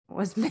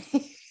was made?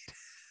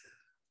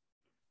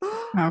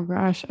 Oh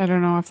gosh, I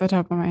don't know off the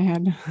top of my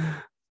head.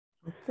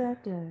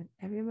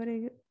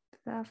 Everybody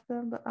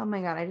after, but oh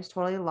my god, I just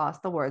totally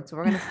lost the word. So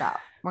we're gonna stop.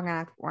 We're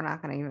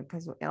not gonna even,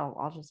 because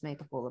I'll just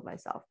make a fool of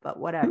myself. But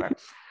whatever.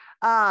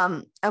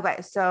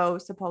 Okay, so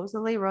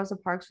supposedly Rosa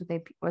Parks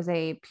was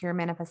a pure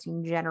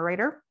manifesting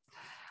generator.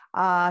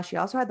 She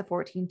also had the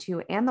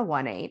 14-2 and the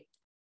 1-8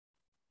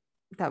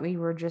 that we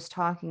were just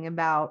talking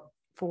about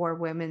for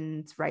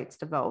women's rights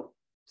to vote.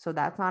 So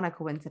that's not a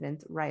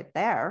coincidence right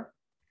there.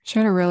 She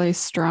had a really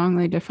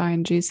strongly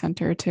defined G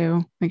center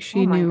too. Like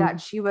she knew. God,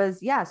 she was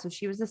so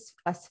she was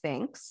a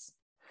Sphinx,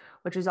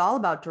 which is all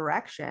about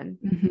direction.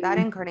 That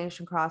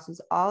incarnation cross is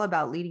all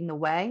about leading the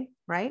way,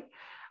 right?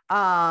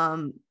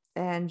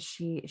 And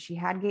she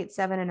had gate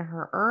 7 in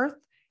her earth.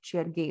 She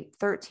had gate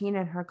 13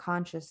 in her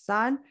conscious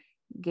sun,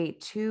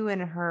 gate 2 in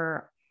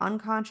her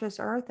unconscious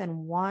earth,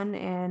 and 1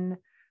 in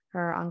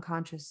her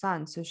unconscious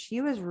sun. So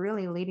she was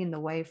really leading the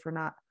way for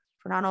not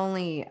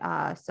only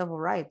civil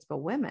rights, but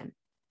women.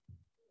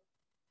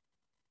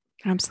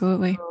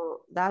 Absolutely.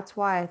 So that's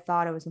why I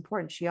thought it was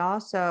important. She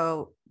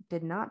also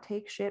did not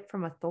take shit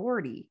from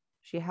authority.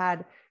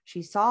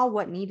 She saw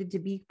what needed to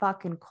be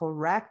fucking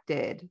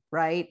corrected,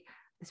 right?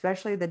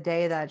 Especially the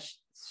day that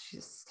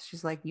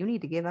she's like, you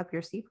need to give up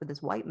your seat for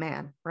this white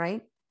man,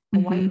 right? A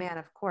white man,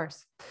 of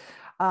course.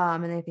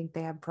 And they think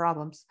they have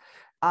problems.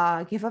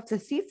 Give up the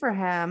seat for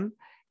him.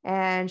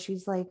 And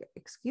she's like,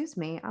 excuse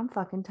me, I'm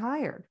fucking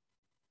tired.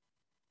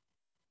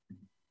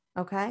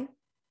 Okay.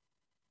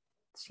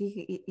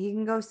 He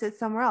can go sit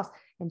somewhere else.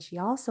 And she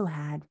also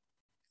had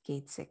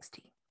gate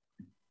 60.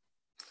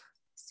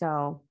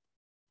 So.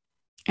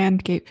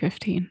 And gate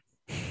 15.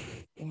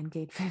 And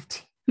gate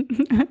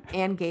 15.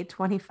 And gate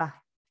 25.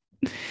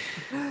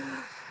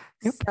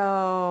 Yep.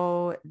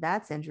 So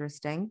that's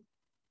interesting.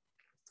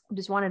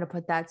 Just wanted to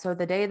put that. So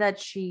the day that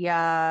she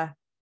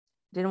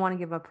didn't want to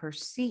give up her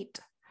seat,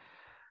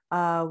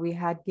 we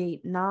had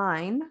gate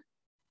 9,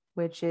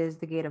 which is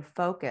the gate of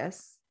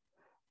focus.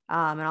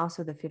 And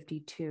also the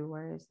 52.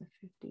 Where is the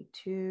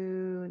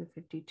 52? The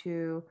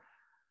 52.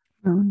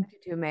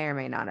 52 may or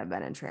may not have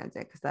been in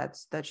transit,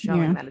 because that's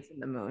showing that it's in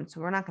the moon.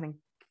 So we're not going to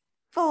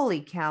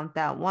fully count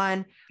that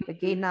one. But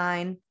gate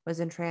 9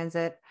 was in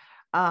transit.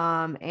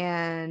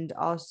 And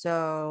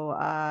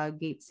also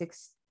gate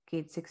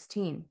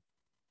 16.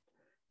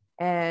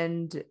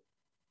 And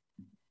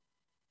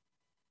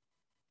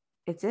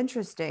it's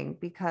interesting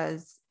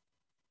because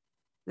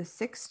the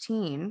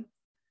 16,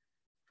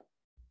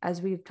 as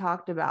we've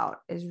talked about,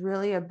 is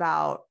really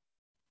about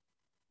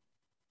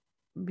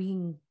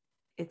being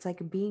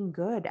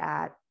good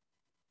at,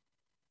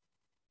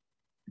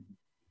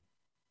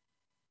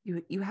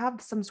 you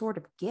have some sort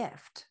of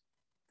gift,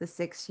 the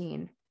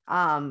 16.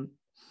 And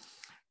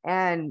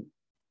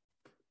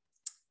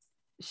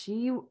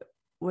she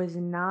was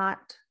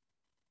not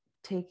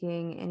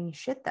taking any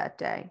shit that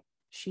day.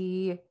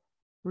 She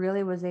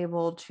really was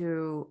able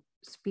to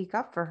speak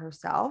up for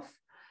herself.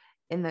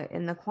 In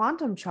the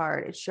quantum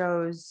chart, it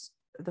shows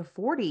the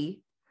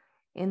 40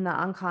 in the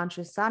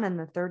unconscious sun and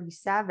the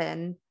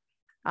 37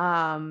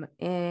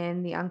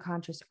 in the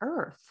unconscious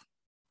earth.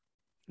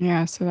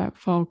 Yeah, so that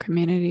full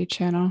community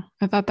channel.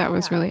 I thought that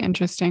was really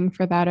interesting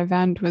for that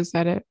event, was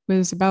that it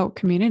was about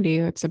community.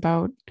 It's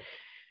about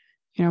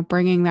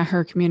bringing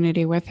her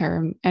community with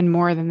her, and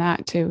more than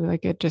that too.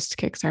 Like it just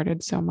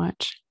kickstarted so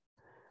much.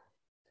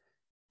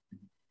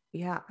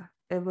 Yeah,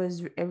 it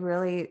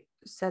really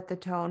set the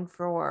tone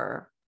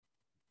for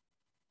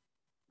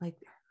like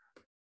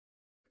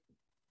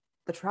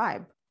the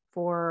tribe,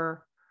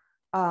 for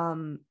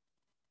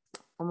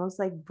almost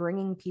like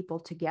bringing people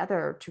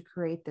together to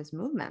create this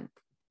movement.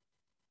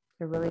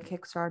 It really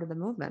kickstarted the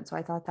movement. So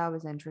I thought that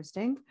was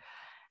interesting.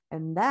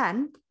 And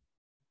then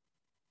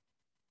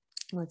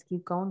let's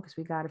keep going because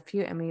we got a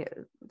few. I mean,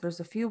 there's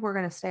a few we're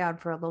going to stay on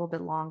for a little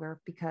bit longer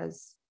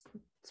because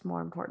it's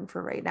more important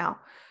for right now.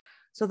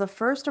 So the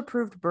first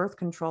approved birth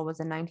control was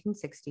in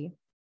 1960.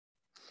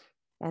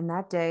 And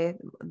that day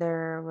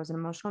there was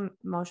an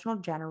emotional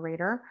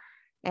generator.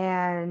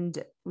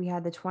 And we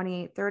had the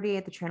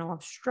 2838, the channel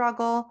of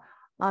struggle.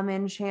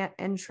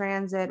 In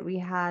transit, we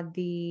had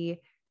the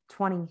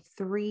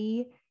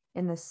 23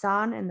 in the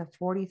sun and the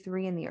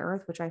 43 in the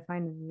earth, which I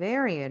find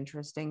very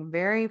interesting,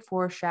 very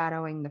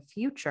foreshadowing the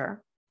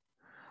future.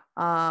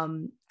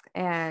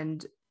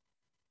 And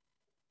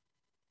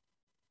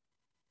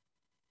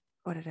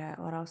what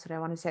else did I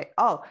want to say?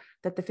 Oh,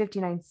 that the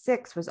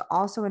 59.6 was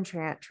also in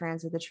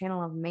transit, the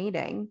channel of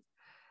mating.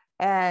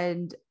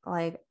 And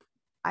like,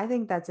 I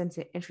think that's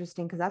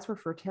interesting because that's where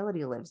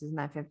fertility lives, is in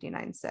that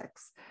 59.6.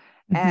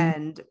 Mm-hmm.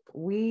 And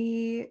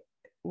we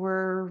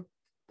were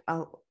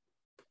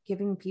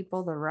giving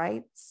people the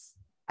rights.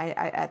 I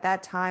at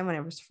that time when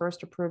it was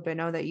first approved, I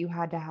know that you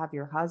had to have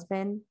your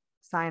husband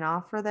sign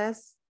off for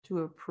this to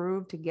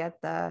approve to get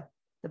the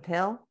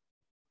pill.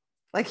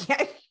 Like,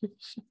 yeah, you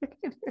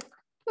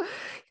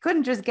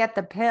couldn't just get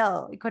the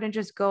pill. You couldn't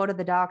just go to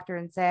the doctor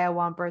and say, I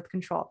want birth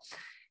control.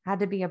 It had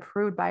to be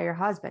approved by your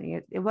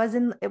husband. It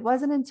wasn't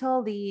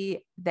until the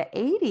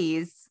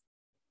 80s,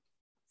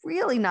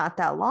 really not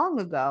that long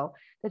ago,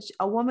 that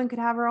a woman could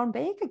have her own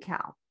bank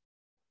account.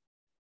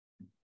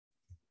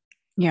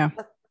 Yeah.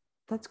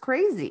 That's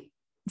crazy.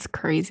 It's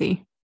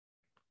crazy.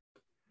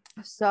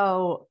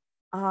 So,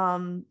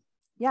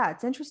 yeah,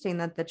 it's interesting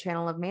that the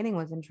channel of mating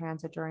was in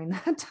transit during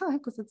that time,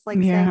 because it's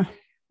like saying,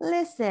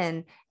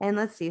 listen, and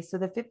let's see. So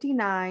the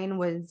 59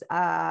 was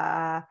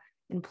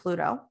in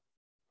Pluto,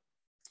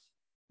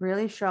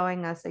 really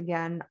showing us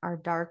again our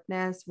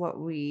darkness, what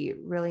we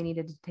really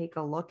needed to take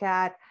a look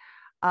at.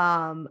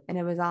 And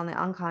it was on the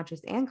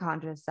unconscious and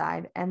conscious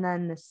side. And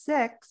then the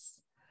 6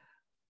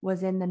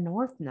 was in the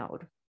North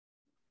Node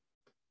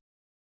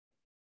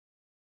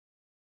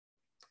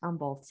on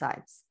both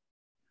sides.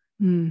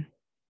 And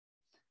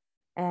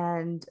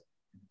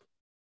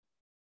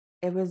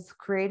it was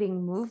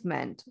creating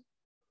movement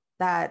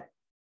that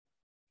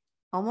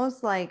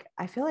almost like,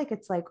 I feel like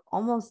it's like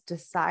almost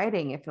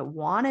deciding if it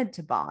wanted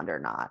to bond or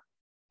not,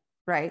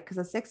 right? Because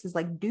the 6 is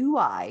like, do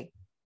I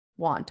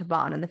want to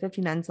bond? And the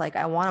 59 is like,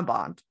 I want to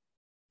bond.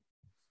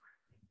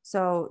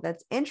 So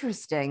that's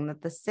interesting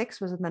that the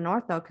 6 was in the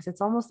North Node, because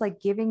it's almost like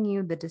giving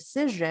you the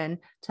decision,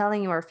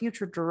 telling you our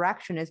future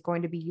direction is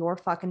going to be your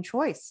fucking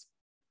choice.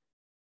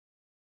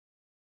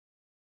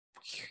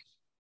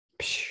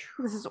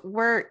 This is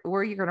where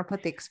you're going to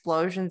put the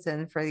explosions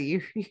in for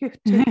the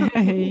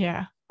YouTube.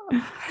 Yeah.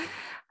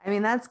 I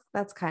mean,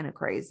 that's kind of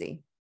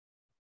crazy.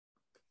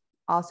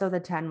 Also, the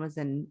 10 was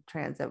in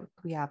transit.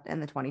 We have,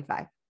 and the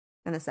 25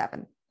 and the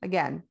 7.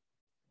 Again,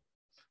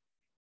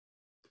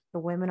 the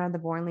women are the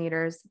born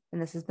leaders,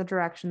 and this is the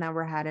direction that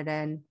we're headed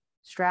in.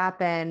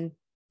 Strap in,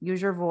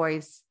 use your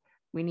voice.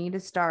 We need to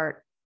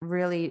start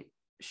really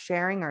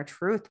sharing our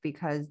truth,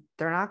 because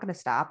they're not going to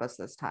stop us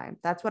this time.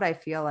 That's what I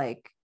feel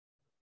like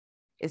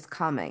is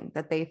coming,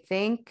 that they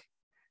think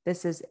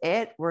this is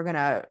it. We're going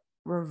to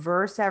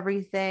reverse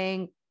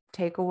everything,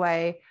 take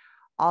away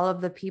all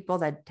of the people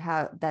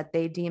that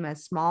they deem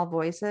as small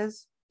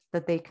voices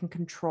that they can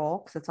control,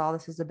 because that's all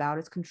this is about,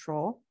 is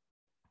control.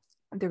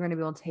 They're going to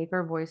be able to take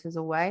our voices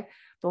away,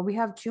 but we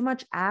have too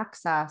much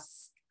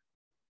access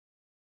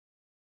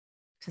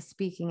to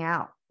speaking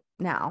out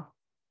now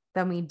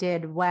than we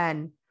did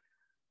when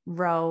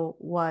Roe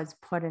was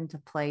put into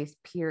place,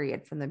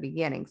 period, from the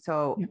beginning.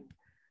 So yeah.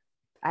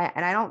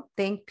 I don't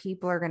think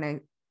people are going to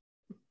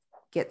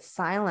get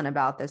silent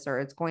about this, or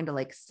it's going to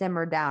like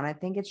simmer down. I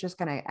think it's just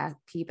going to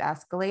keep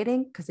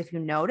escalating, because if you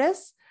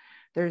notice,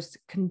 there's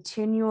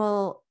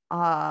continual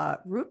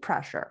root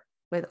pressure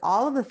with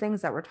all of the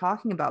things that we're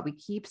talking about. We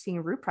keep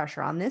seeing root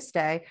pressure. On this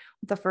day,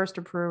 with the first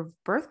approved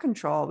birth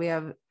control, we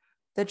have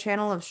the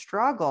channel of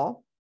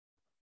struggle.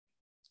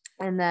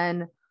 And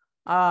then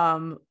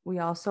we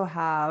also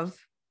have,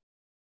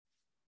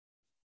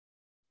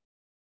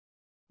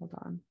 hold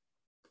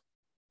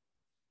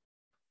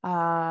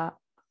on,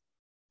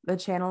 the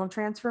channel of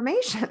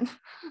transformation.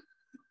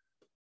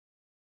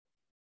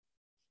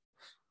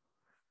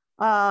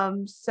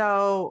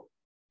 So,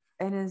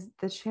 and is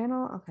the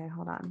channel, okay,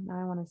 hold on.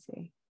 Now I want to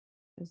see,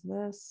 is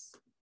this,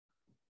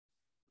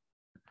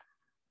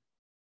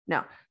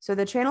 no. So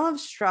the channel of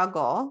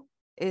struggle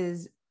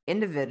is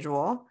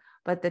individual,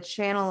 but the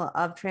channel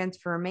of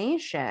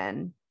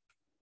transformation,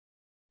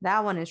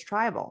 that one is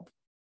tribal.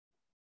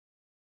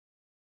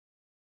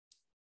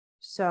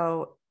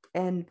 So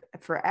and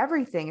for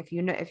everything, if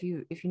you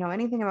know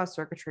anything about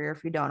circuitry, or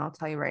if you don't, I'll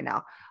tell you right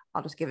now.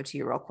 I'll just give it to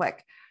you real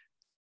quick.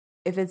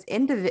 If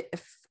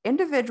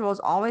individual is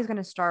always going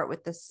to start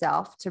with the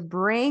self to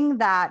bring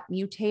that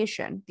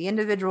mutation, the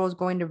individual is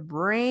going to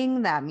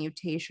bring that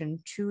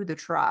mutation to the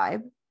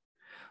tribe,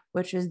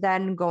 which is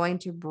then going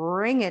to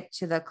bring it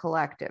to the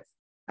collective.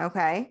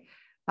 Okay.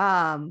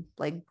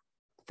 Like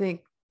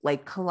think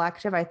like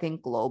collective, I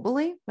think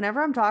globally,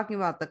 whenever I'm talking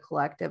about the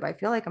collective, I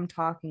feel like I'm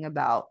talking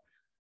about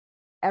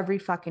every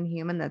fucking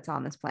human that's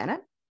on this planet.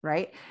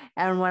 Right.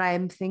 And when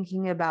I'm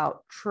thinking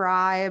about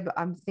tribe,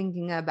 I'm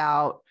thinking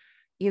about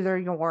either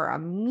your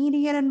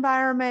immediate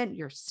environment,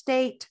 your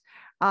state,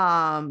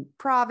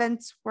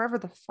 province, wherever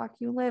the fuck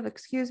you live,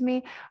 excuse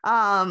me.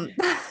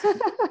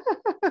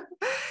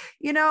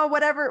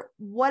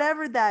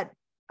 Whatever that,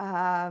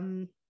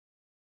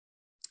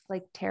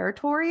 like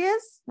territory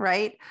is,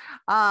 right?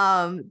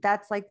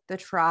 That's like the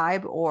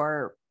tribe,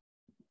 or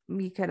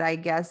we could, I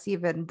guess,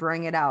 even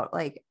bring it out,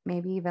 like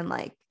maybe even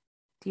like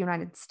the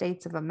United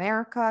States of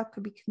America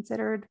could be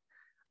considered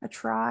a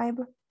tribe,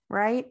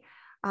 right?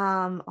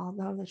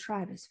 Although the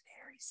tribe is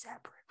very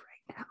separate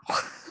right now.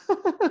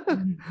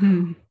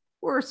 Mm-hmm.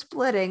 We're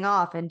splitting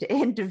off into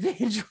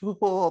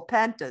individual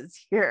pentas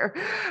here.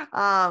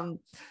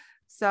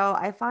 So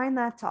I find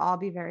that to all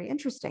be very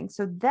interesting.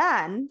 So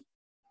then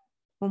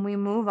when we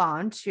move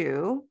on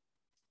to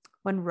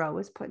when Roe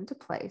is put into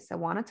place, I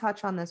want to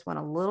touch on this one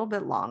a little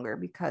bit longer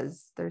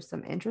because there's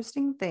some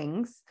interesting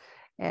things.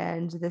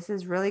 And this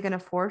is really going to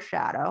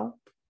foreshadow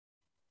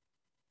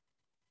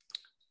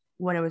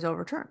when it was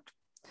overturned.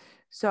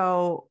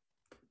 So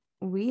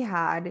we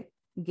had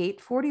gate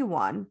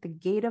 41, the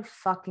gate of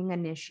fucking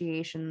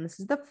initiation.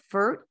 This is the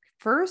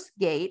first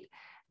gate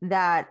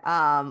that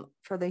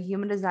for the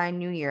Human Design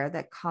New Year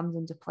that comes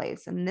into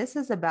place. And this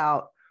is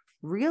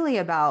really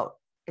about,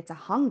 it's a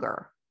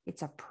hunger,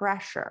 it's a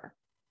pressure.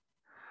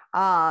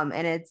 And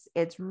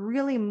it's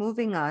really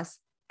moving us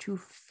to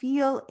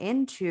feel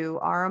into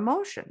our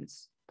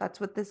emotions.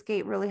 That's what this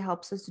gate really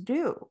helps us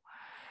do.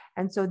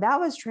 And so that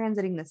was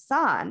transiting the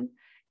sun.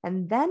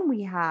 And then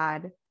we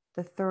had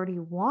the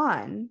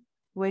 31,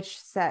 which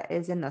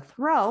is in the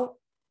throat,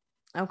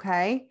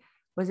 okay,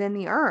 was in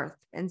the earth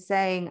and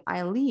saying,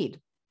 I lead.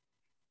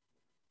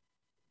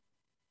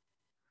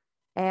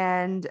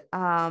 And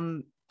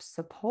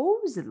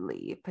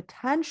supposedly,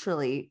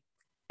 potentially,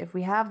 if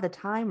we have the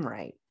time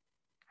right,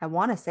 I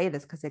want to say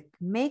this because it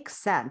makes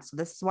sense. So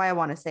this is why I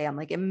want to say, I'm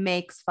like, it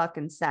makes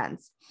fucking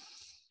sense.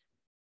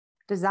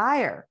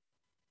 Desire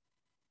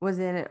was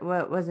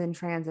in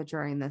transit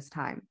during this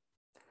time.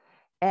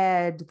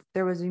 And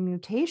there was a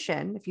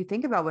mutation. If you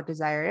think about what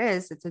desire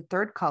is, it's a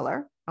third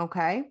color.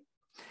 Okay.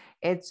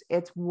 It's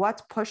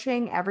what's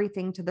pushing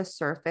everything to the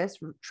surface,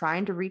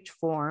 trying to reach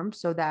form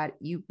so that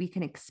we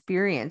can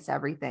experience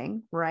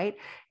everything. Right.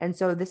 And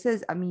so this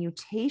is a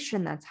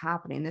mutation that's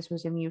happening. This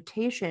was a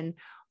mutation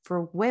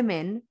for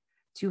women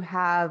to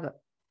have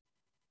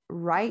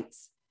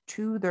rights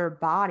to their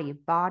body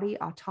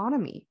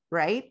autonomy.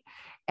 Right.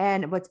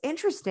 And what's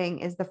interesting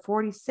is the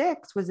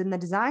 46 was in the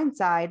design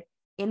side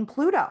in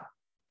Pluto.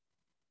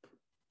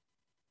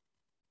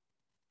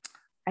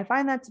 I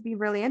find that to be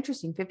really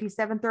interesting.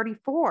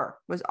 5734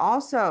 was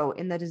also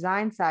in the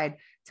design side,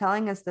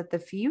 telling us that the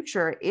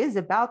future is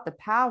about the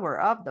power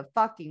of the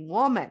fucking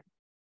woman,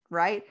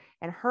 right?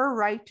 And her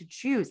right to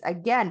choose.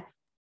 Again,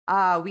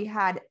 we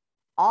had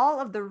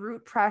all of the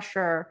root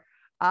pressure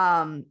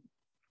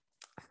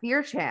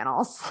fear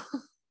channels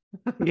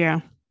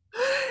Yeah.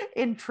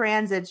 in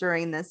transit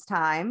during this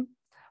time.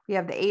 We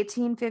have the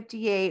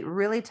 1858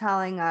 really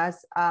telling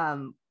us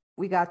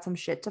we got some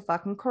shit to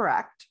fucking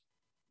correct,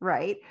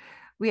 right?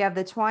 We have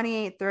the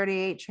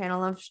 2838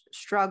 channel of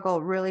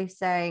struggle really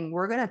saying,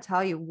 we're going to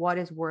tell you what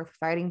is worth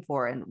fighting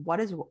for. And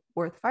what is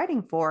worth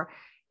fighting for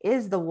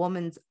is the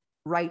woman's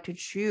right to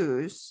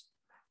choose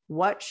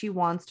what she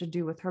wants to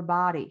do with her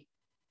body.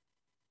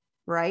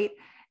 Right.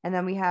 And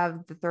then we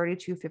have the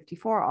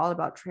 3254, all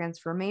about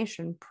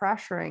transformation,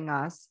 pressuring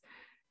us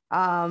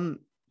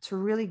to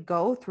really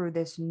go through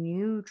this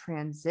new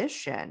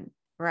transition,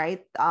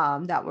 right?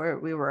 That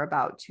we were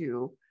about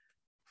to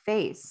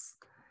face.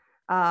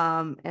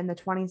 And the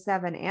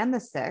 27 and the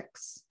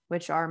 6,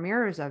 which are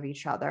mirrors of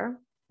each other,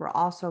 were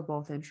also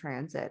both in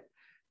transit,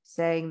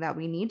 saying that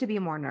we need to be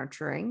more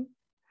nurturing.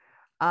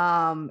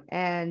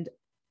 And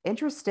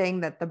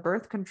interesting that the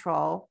birth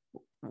control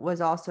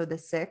was also the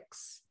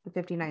 6, the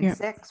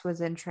 59-6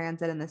 was in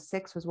transit, and the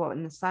 6 was what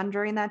in the sun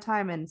during that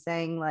time, and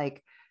saying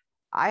like,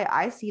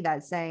 I see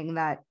that saying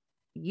that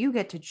you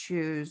get to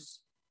choose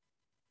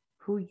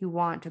who you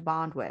want to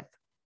bond with.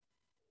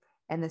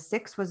 And the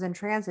 6 was in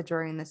transit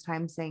during this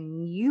time,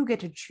 saying you get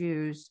to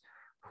choose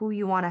who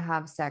you want to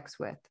have sex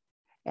with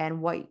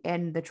and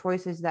the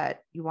choices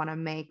that you want to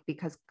make,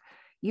 because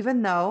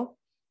even though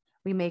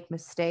we make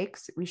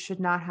mistakes, we should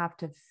not have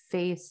to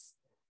face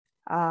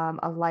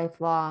a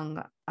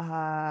lifelong,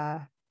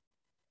 I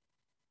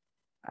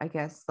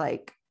guess,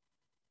 like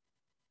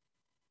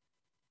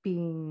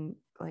being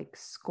like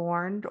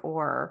scorned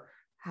or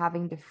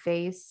having to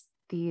face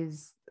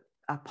these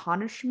a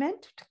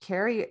punishment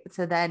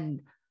to then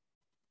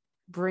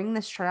bring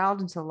this child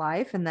into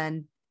life and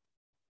then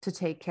to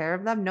take care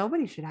of them.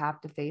 Nobody should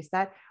have to face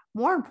that.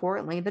 More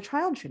importantly, the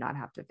child should not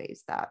have to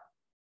face that.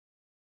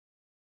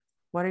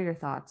 What are your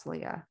thoughts,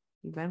 Leah?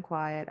 You've been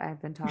quiet.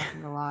 I've been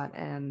talking a lot.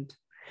 And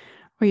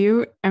well,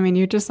 you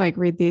just like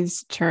read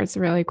these charts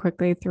really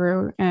quickly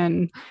through,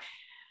 and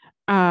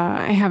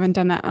I haven't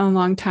done that in a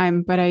long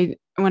time, but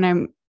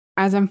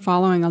as I'm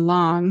following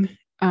along,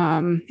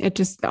 it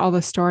just, all the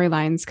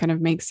storylines kind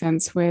of make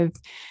sense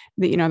with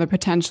the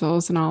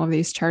potentials and all of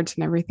these charts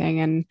and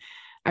everything. And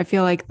I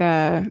feel like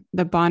the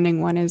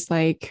bonding one is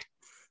like,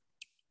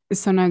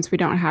 sometimes we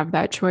don't have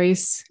that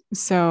choice.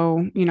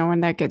 So,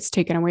 when that gets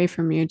taken away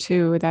from you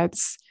too,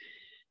 that's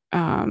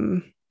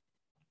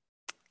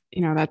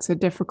that's a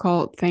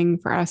difficult thing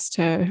for us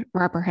to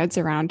wrap our heads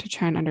around, to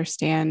try and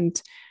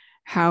understand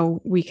how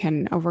we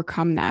can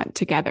overcome that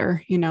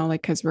together,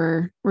 like, because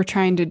we're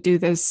trying to do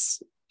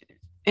this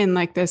in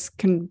like this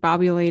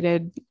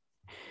combobulated,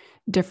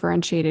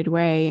 differentiated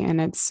way,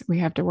 and we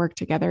have to work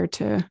together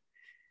to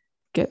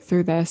get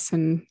through this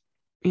and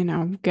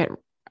get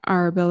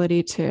our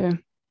ability to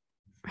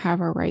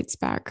have our rights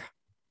back.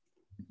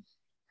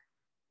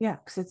 Yeah,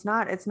 because it's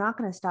not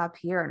going to stop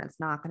here, and it's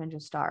not going to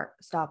just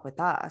stop with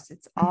us.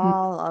 It's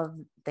all of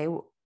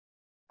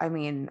I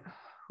mean,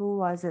 who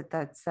was it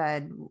that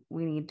said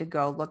we need to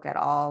go look at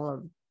all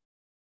of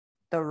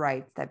the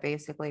rights that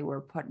basically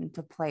were put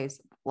into place,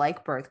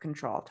 like birth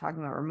control, talking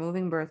about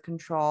removing birth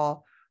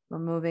control,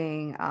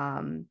 removing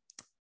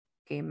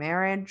gay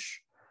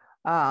marriage.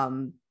 I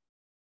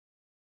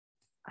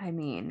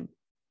mean,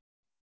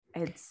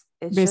 it's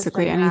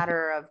basically just a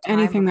matter of time,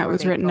 anything that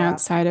was written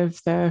outside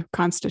of the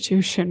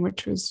Constitution,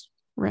 which was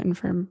written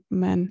for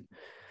men.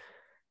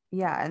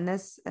 Yeah, and a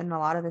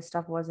lot of this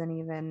stuff wasn't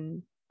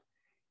even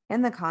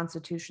in the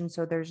Constitution,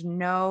 so there's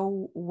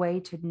no way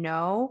to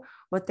know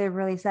what they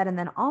really said. And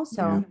then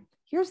also,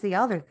 here's the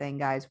other thing,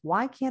 guys: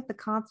 why can't the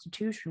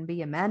Constitution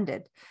be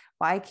amended?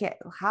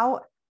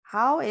 How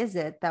is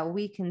it that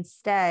we can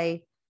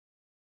stay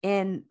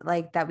in,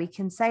 like, that we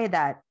can say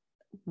that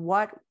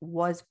what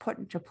was put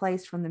into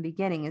place from the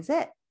beginning is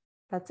it?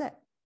 That's it.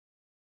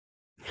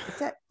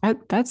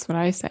 That's what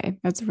I say.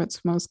 That's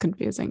what's most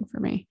confusing for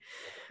me.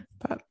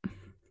 But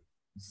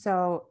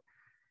so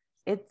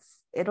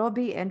it'll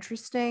be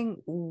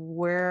interesting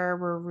where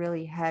we're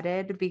really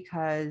headed,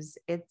 because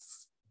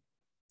it's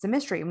a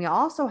mystery. And we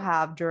also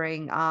have,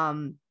 during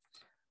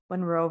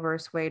when Roe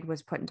versus Wade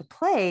was put into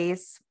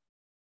place,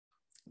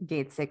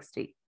 Gate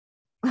 60.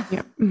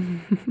 Yep.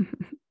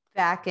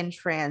 Back in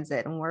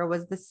transit. And where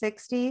was the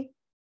 60?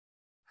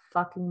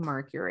 Fucking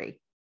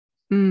Mercury.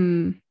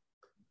 We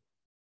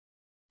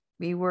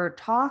were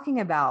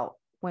talking about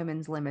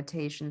women's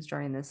limitations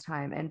during this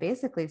time and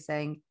basically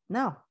saying,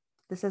 no,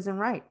 this isn't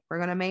right. We're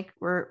going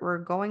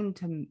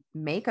to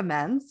make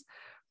amends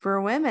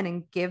for women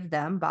and give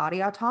them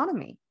body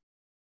autonomy.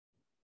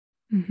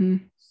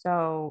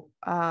 So,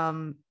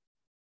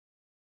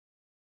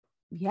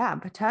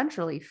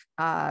 potentially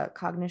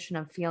cognition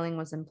of feeling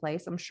was in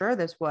place. I'm sure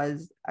this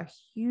was a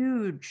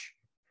huge,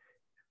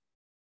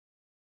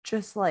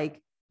 just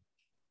like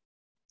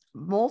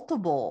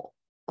multiple,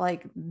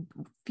 like,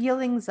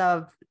 feelings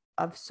of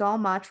so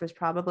much was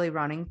probably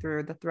running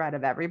through the thread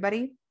of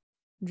everybody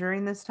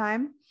during this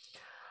time.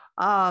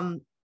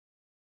 And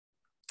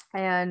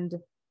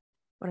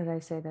what did I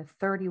say? The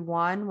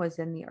 31 was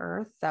in the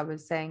earth that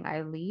was saying,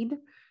 I lead.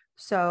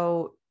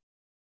 So,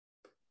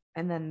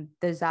 and then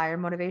desire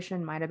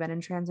motivation might have been in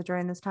transit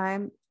during this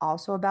time,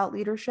 also about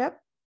leadership.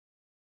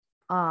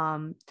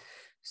 So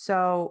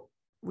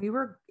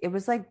it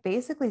was like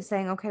basically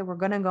saying, okay, we're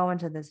going to go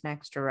into this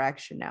next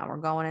direction now. We're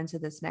going into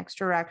this next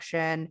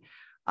direction.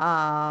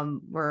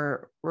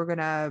 We're going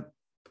to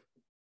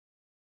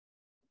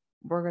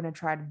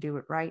try to do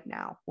it right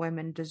now.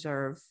 Women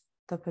deserve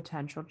the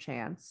potential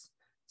chance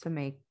to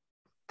make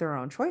their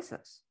own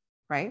choices,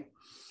 right?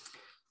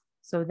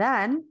 So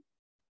then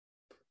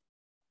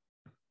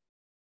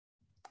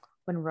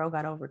when Roe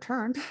got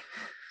overturned,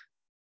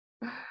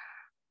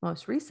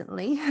 most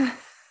recently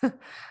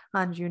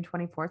on June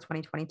 24th,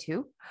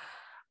 2022,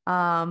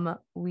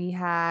 we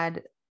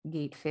had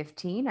Gate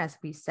 15. As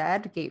we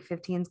said, Gate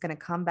 15 is going to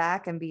come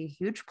back and be a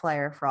huge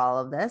player for all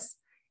of this.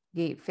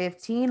 Gate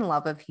 15,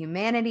 love of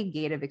humanity,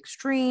 gate of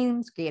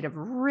extremes, gate of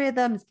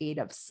rhythms, gate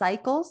of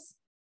cycles.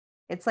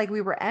 It's like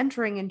we were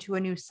entering into a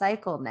new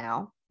cycle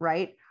now,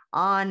 right?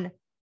 On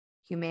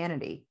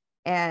humanity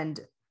and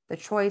the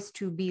choice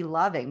to be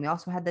loving. We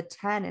also had the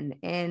 10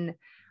 in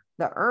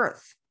the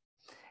earth.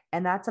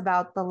 And that's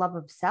about the love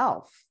of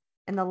self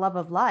and the love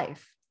of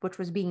life, which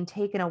was being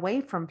taken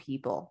away from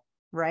people,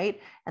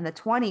 right? And the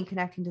 20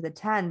 connecting to the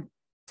 10,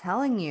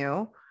 telling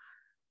you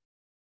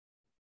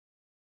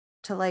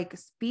to like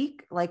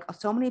speak, like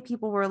so many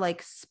people were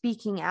like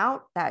speaking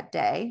out that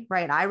day,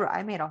 right?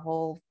 I made a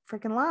whole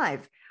freaking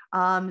live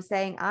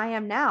saying, I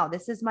am now,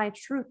 this is my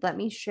truth. Let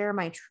me share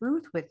my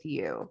truth with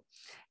you.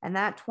 And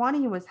that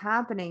 20 was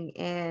happening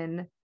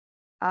in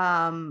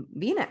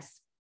Venus.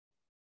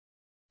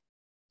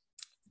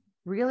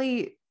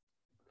 really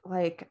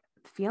like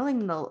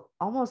feeling the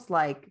almost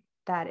like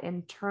that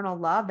internal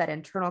love, that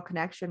internal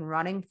connection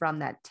running from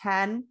that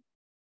 10,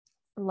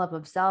 love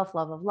of self,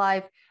 love of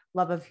life,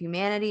 love of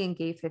humanity, and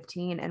gate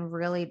 15, and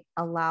really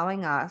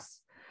allowing us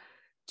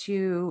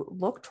to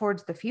look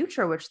towards the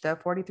future, which the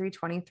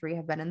 4323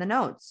 have been in the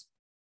notes.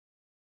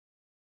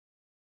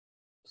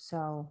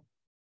 So,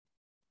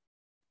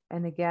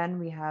 and again,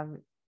 we have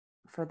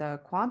for the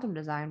quantum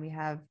design, we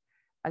have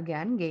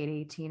again gate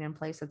 18 in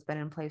place. That's been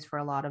in place for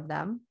a lot of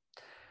them.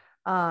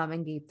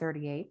 And gate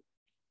 38,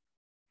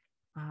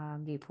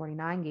 gate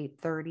 49, gate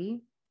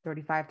 30,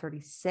 35,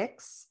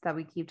 36 that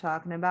we keep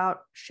talking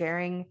about,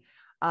 sharing,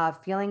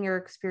 feeling your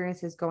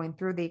experiences, going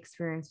through the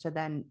experience to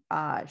then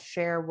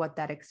share what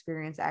that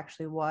experience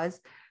actually was,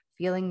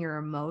 feeling your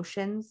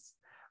emotions.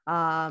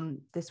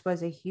 This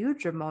was a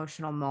huge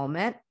emotional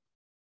moment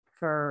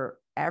for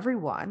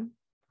everyone,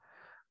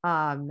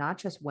 not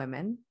just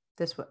women.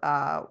 This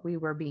we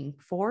were being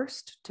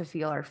forced to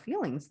feel our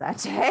feelings that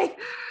day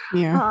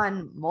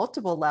on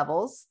multiple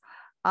levels.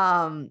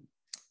 The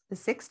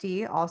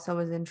 60 also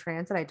was in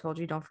transit. I told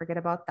you, don't forget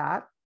about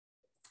that.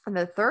 And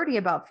the 30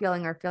 about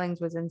feeling our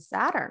feelings was in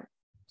Saturn,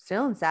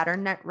 still in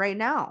Saturn right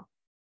now.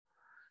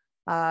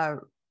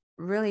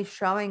 Really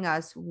showing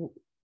us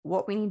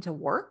what we need to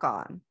work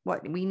on,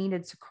 what we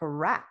needed to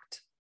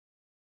correct.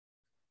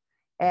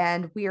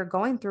 And we are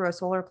going through a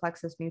solar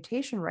plexus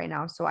mutation right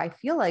now. So I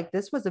feel like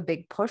this was a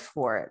big push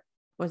for it,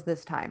 was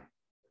this time.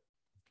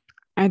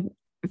 I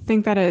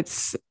think that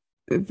it's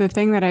the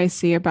thing that I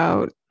see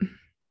about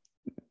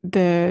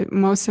the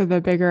most of the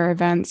bigger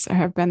events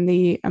have been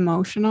the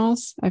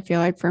emotionals. I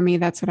feel like for me,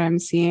 that's what I'm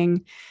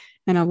seeing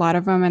in a lot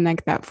of them. And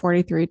like that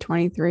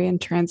 4323 in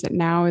transit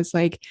now is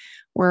like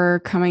we're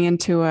coming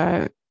into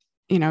a,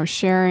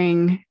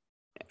 sharing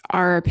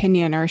our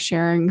opinion or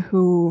sharing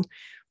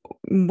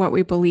what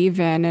we believe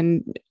in,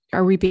 and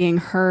are we being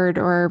heard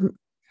or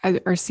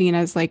seen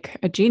as like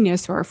a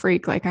genius or a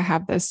freak? Like I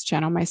have this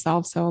channel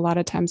myself, so a lot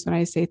of times when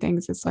I say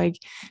things, it's like,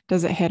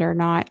 does it hit or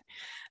not?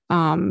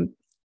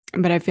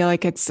 But I feel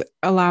like it's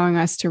allowing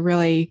us to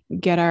really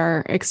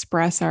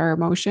express our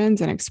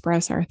emotions and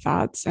express our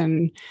thoughts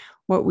and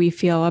what we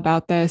feel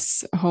about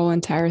this whole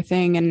entire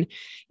thing. And,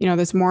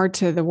 there's more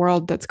to the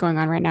world that's going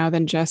on right now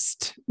than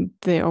just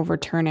the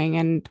overturning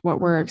and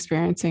what we're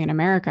experiencing in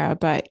America.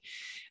 But,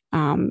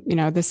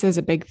 this is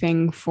a big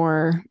thing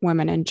for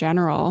women in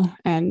general,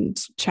 and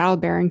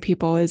childbearing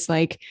people is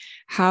like,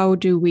 how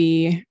do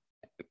we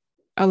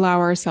allow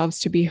ourselves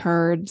to be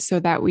heard so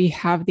that we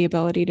have the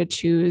ability to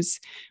choose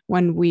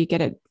when we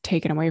get it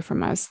taken away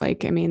from us?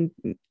 Like, I mean,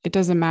 it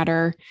doesn't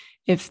matter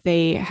if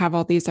they have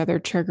all these other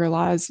trigger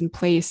laws in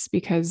place,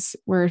 because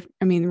we're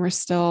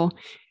still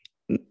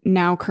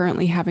now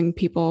currently having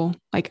people,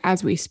 like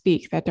as we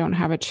speak, that don't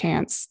have a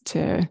chance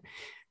to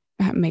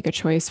make a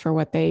choice for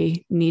what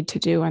they need to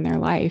do in their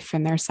life.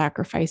 And they're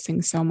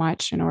sacrificing so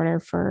much in order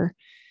for,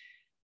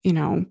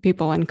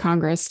 people in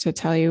Congress to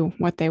tell you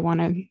what they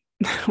want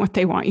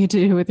you to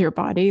do with your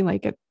body.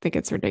 Like, I think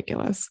it's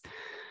ridiculous.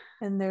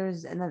 And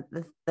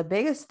the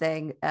biggest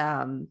thing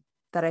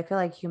that I feel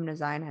like human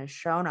design has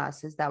shown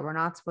us is that we're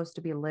not supposed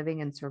to be living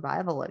in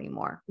survival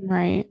anymore.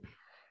 Right.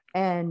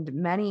 And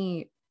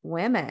many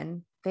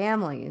women,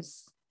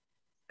 families,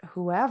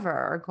 whoever,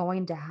 are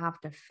going to have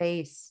to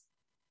face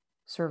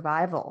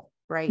survival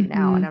right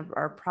now, and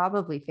are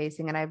probably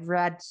facing, and I've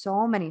read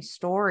so many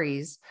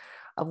stories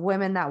of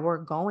women that were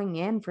going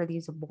in for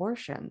these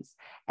abortions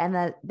and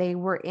that they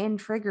were in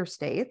trigger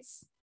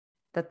states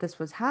that this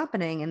was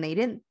happening, and they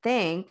didn't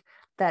think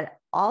that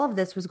all of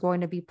this was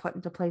going to be put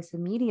into place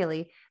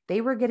immediately.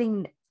 They were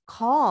getting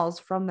calls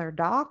from their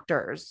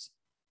doctors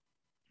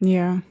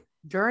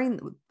during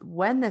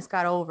when this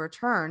got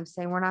overturned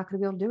saying, we're not going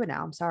to be able to do it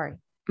now. I'm sorry.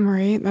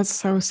 Right. That's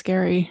so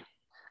scary.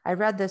 I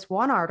read this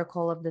one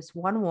article of this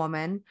one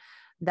woman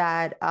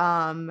that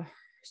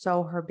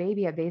so her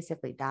baby had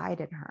basically died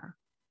in her.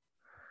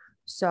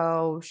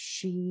 So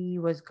she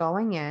was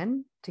going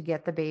in to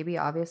get the baby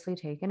obviously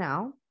taken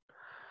out.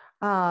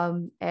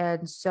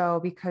 And so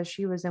because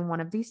she was in one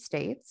of these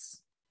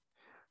states,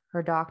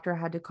 her doctor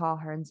had to call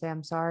her and say,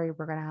 I'm sorry,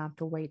 we're going to have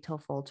to wait till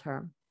full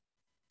term.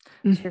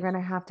 So you're going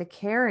to have to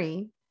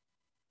carry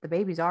the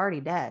baby's already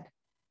dead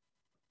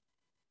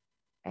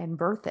and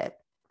birth it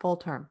full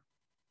term.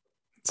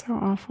 So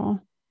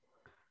awful.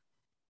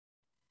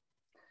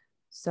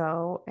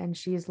 So, and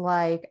she's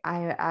like,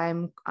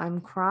 I'm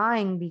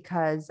crying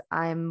because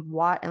and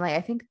like,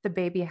 I think the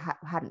baby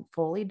hadn't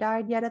fully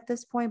died yet at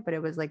this point, but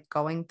it was like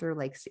going through,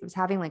 like, it was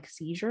having like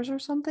seizures or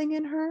something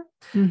in her.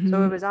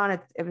 So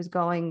it was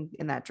going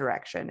in that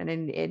direction,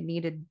 and it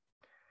needed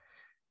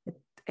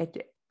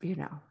it,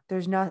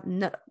 there's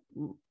no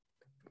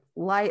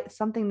light,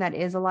 something that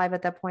is alive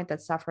at that point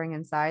that's suffering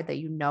inside that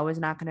is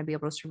not going to be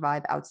able to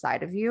survive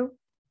outside of you,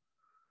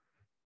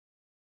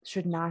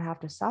 should not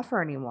have to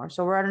suffer anymore.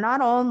 So we're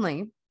not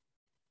only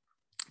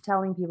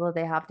telling people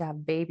they have to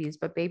have babies,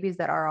 but babies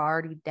that are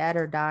already dead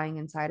or dying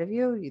inside of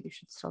you, you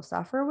should still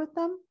suffer with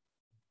them.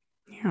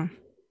 Yeah.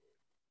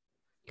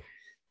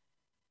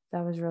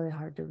 that was really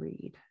hard to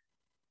read.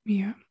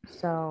 Yeah.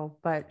 So,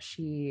 but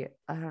I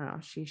don't know,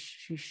 she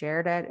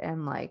shared it,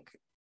 and like,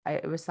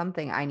 it was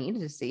something I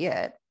needed to see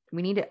it.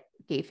 We needed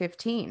Gate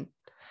 15.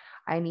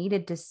 I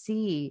needed to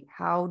see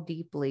how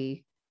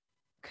deeply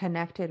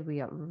connected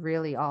we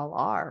really all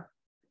are.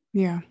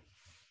 Yeah.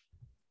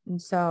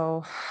 And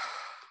so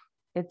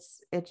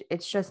it's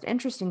just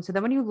interesting. So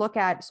then when you look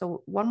at,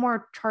 so one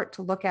more chart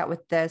to look at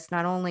with this,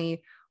 not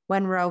only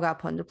when Roe got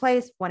put into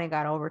place, when it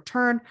got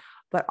overturned,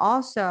 but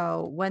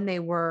also when they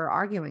were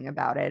arguing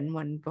about it, and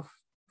when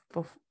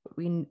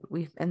we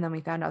and then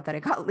we found out that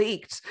it got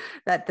leaked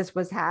that this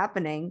was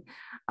happening.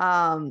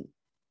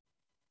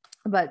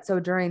 But so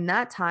during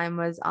that time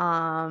was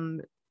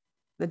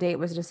the date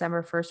was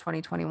December 1st,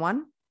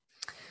 2021.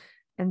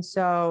 And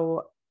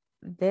so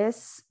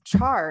this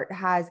chart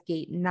has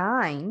gate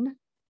 9,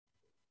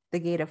 the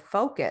gate of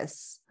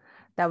focus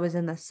that was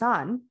in the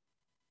sun.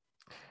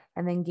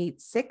 And then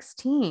gate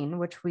 16,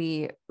 which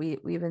we've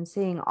been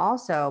seeing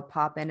also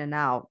pop in and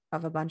out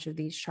of a bunch of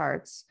these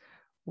charts,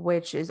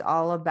 which is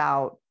all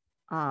about,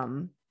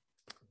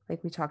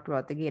 like we talked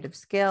about, the gate of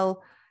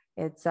skill.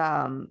 It's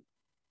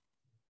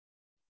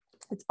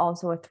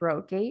also a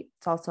throat gate.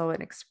 It's also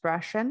an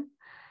expression.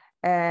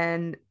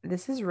 And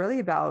this is really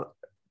about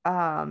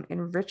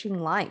enriching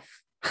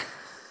life,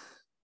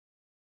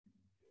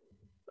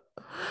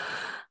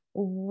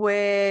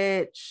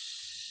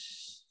 which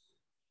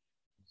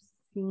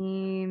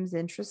seems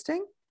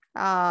interesting,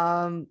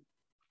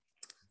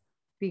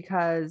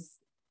 because,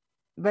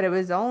 but it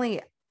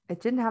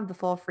didn't have the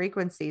full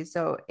frequency.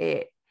 So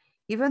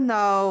even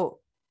though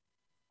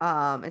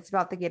it's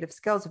about the gate of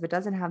skills, if it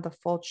doesn't have the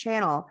full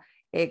channel,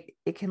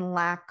 it can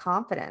lack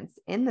confidence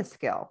in the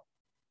skill.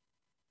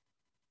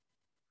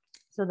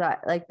 So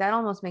that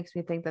almost makes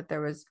me think that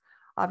there was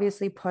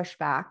obviously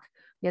pushback.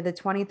 We had the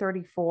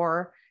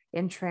 2034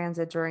 in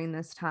transit during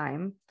this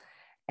time,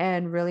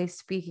 and really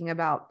speaking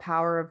about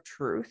power of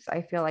truth.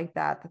 I feel like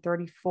that the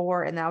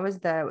 34, and that was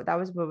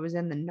what was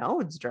in the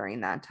nodes during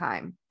that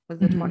time, was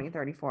the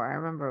 2034. I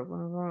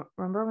remember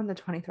when the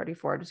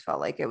 2034 just felt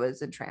like it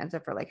was in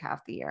transit for like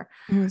half the year.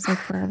 It was like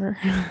forever.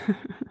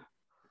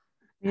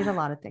 We did a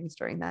lot of things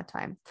during that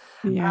time.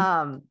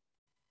 Yeah.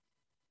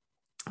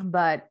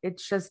 But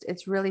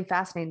it's really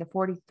fascinating. The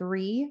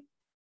 43,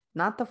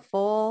 not the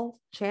full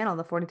channel,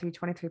 the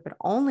 4323, but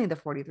only the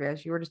 43,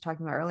 as you were just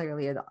talking about earlier,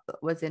 Leah,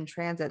 was in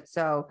transit.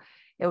 So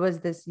it was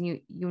this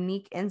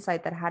unique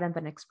insight that hadn't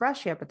been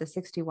expressed yet, but the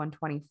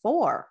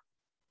 6124,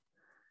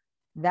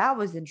 that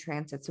was in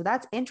transit. So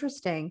that's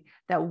interesting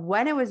that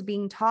when it was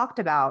being talked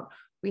about,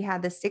 we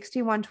had the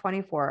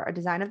 6124, a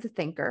design of the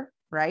thinker,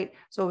 right?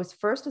 So it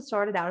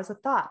started out as a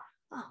thought.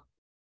 Oh,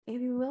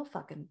 maybe we'll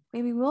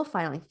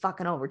finally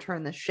fucking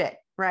overturn this shit,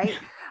 right?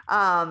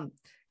 And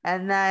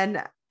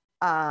then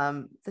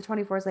the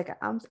 24 is like,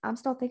 I'm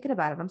still thinking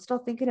about it. I'm still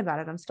thinking about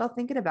it. I'm still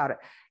thinking about it.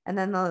 And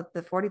then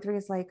the 43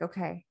 is like,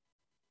 okay,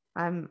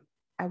 I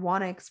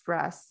want to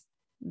express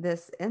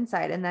this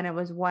insight. And then it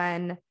was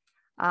when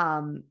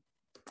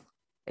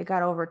it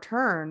got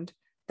overturned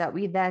that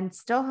we then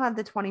still had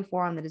the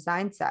 24 on the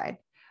design side,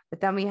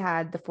 but then we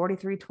had the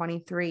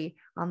 4323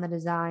 on the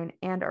design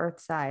and earth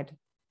side.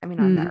 I mean,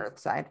 on the earth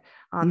side,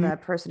 on the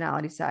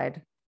personality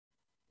side,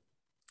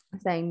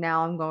 saying,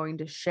 now I'm going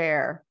to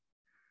share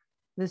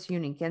this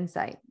unique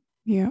insight.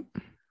 Yeah.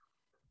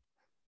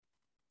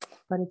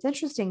 But it's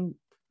interesting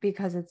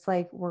because it's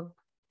like we're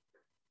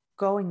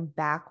going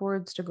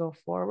backwards to go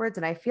forwards.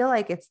 And I feel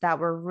like it's that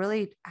we're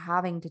really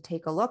having to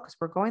take a look, because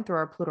we're going through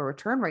our Pluto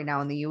return right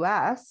now in the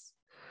US.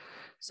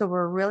 So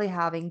we're really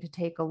having to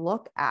take a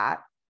look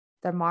at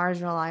the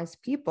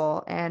marginalized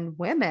people, and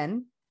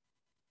women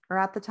are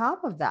at the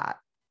top of that.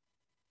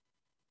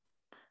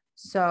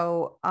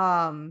 So,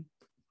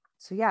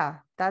 yeah,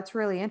 that's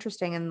really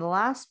interesting. And the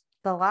last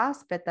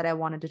bit that I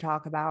wanted to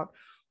talk about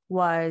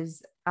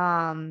was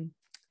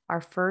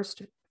our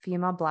first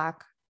female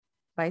Black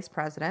vice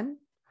president,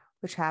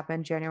 which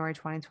happened January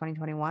 20,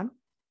 2021.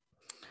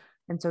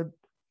 And so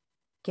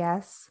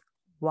guess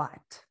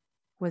what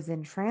was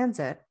in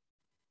transit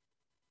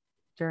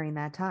during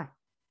that time?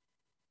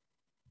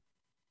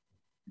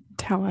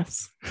 Tell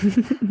us.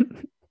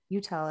 You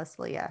tell us,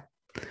 Leah.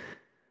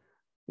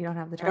 You don't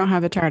have the chart? I don't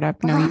have the chart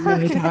up. No, you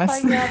really tell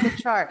us. You have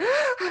the chart.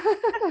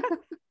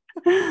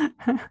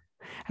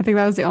 I think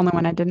that was the only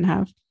one I didn't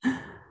have.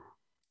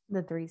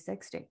 The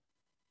 360. Of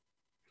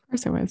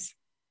course it was.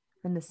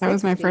 And that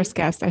was my first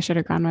guess. I should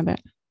have gone with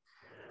it.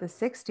 The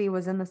 60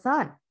 was in the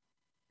sun.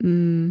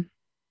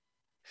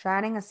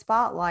 Shining a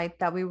spotlight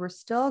that we were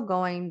still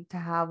going to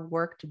have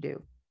work to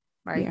do,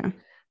 right? Yeah.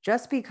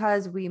 Just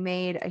because we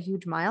made a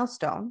huge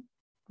milestone,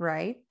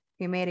 right?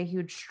 We made a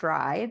huge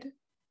stride.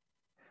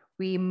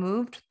 We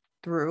moved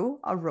through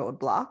a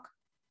roadblock,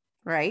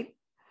 right?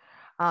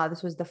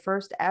 This was the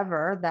first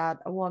ever that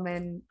a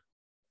woman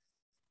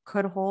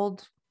could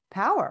hold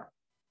power.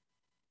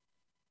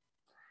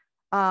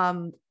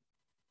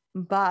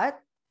 But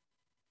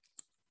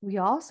we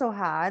also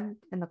had,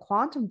 in the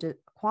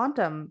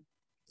quantum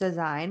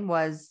design,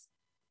 was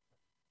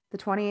the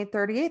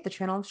 2838, the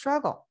channel of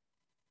struggle.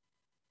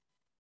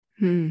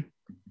 Hmm.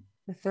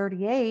 The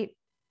 38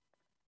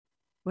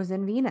 was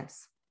in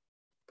Venus.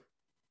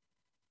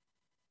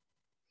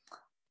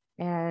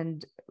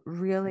 And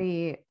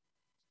really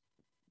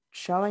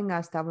showing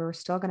us that we were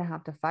still going to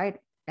have to fight,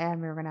 and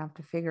we were going to have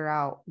to figure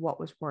out what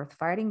was worth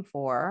fighting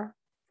for,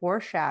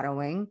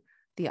 foreshadowing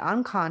the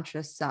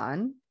unconscious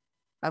sun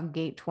of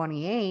gate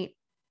 28,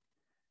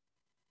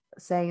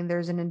 saying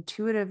there's an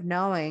intuitive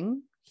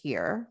knowing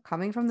here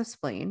coming from the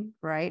spleen,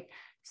 right?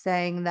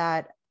 Saying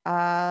that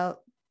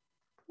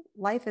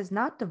life is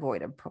not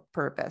devoid of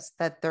purpose,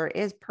 that there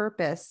is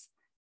purpose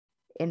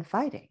in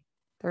fighting.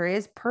 There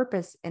is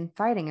purpose in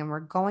fighting, and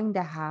we're going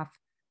to have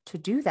to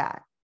do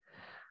that.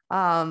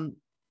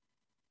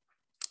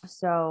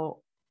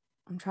 So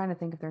I'm trying to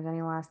think if there's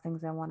any last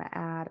things I want to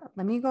add.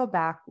 Let me go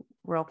back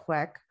real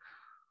quick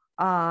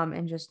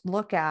and just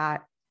look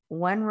at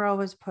when Roe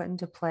was put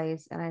into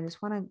place. And I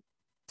just want to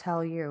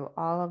tell you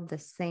all of the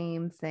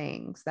same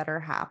things that are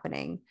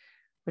happening,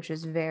 which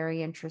is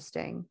very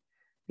interesting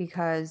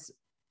because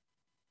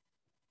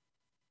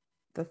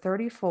the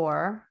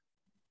 34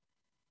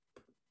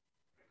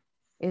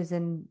 is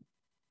in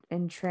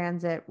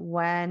transit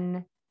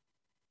when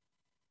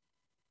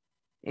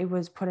it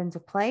was put into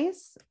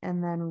place,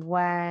 and then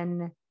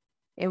when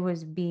it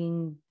was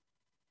being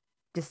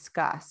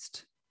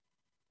discussed.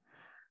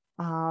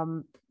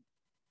 And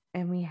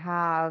we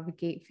have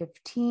gate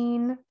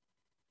 15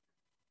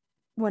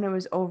 when it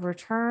was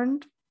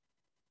overturned,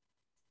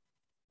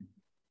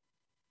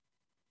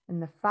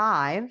 and the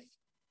 5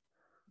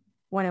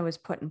 when it was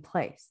put in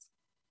place.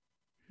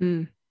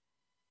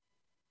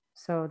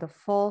 So the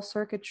full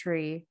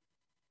circuitry,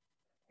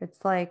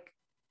 it's like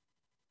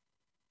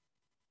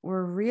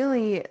we're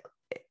really,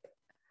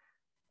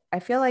 I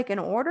feel like in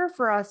order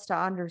for us to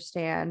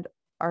understand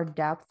our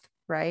depth,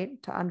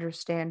 right, to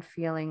understand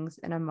feelings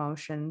and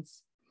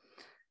emotions,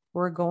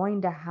 we're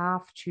going to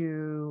have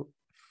to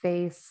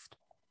face,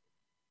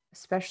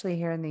 especially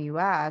here in the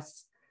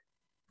US,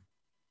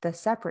 the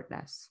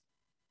separateness,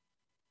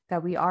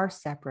 that we are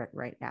separate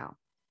right now.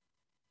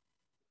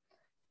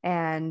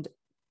 And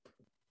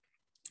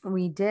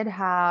we did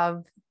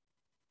have,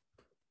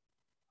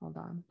 hold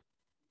on.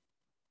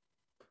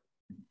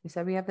 We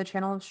said we have the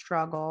channel of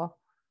struggle.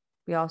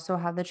 We also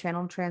have the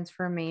channel of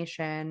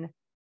transformation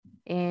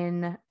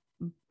in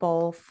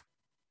both.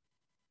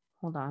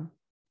 Hold on.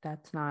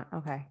 That's not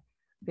okay.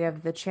 We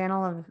have the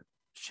channel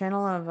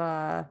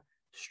of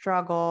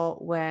struggle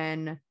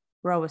when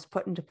Roe was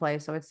put into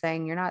place. So it's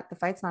saying the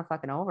fight's not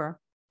fucking over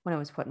when it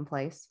was put in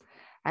place.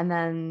 And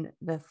then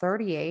the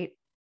 38,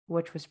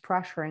 which was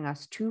pressuring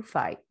us to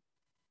fight,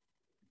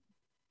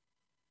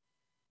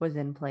 was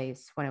in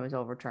place when it was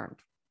overturned.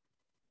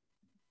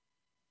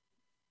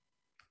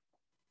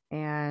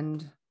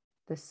 And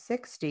the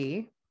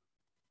 60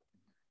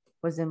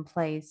 was in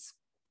place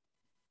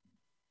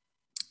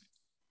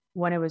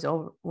when it was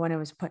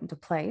put into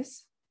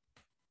place,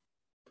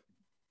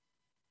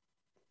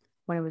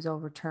 when it was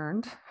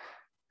overturned.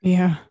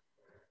 Yeah.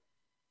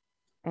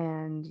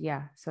 And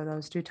yeah, so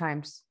those 2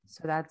 times.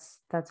 So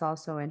that's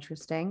also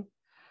interesting.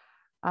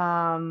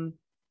 What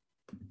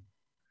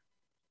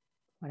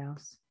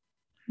else?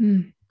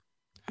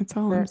 That's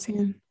all I'm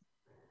seeing.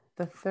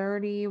 The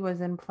 30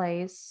 was in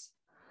place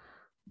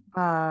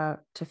to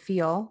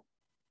feel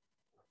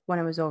when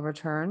it was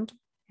overturned,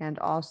 and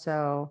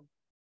also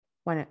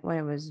when it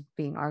was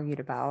being argued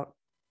about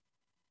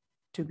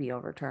to be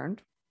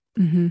overturned.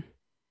 Let's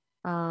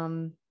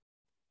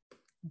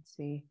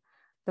see.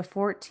 The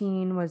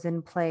 14 was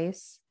in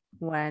place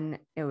when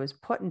it was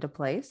put into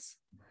place.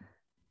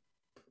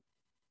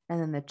 And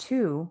then the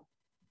 2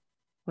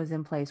 was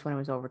in place when it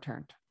was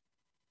overturned.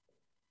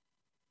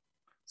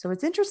 So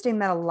it's interesting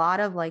that a lot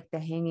of like the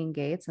hanging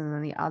gates and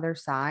then the other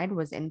side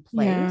was in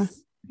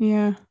place.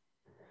 Yeah.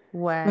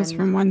 When it was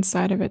from one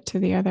side of it to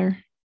the other.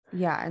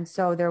 Yeah. And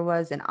so there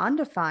was an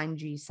undefined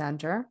G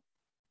center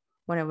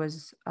when it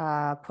was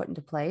put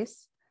into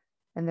place.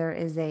 And there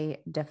is a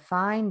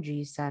defined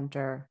G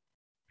center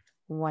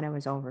when it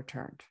was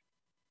overturned.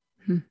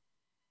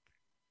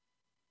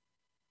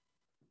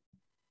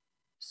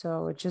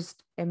 So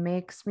it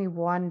makes me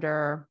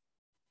wonder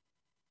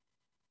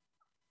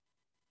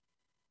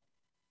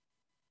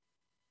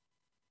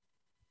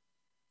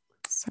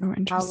so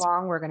interesting how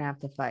long we're going to have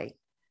to fight.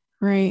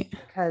 Right.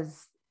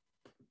 Because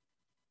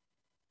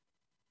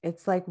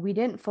it's like we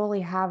didn't fully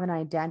have an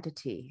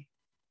identity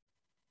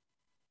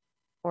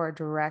or a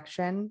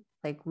direction.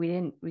 Like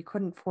we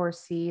couldn't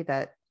foresee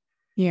that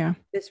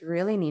this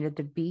really needed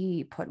to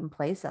be put in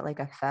place at like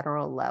a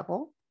federal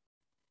level.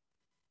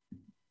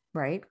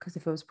 Right? Because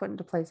if it was put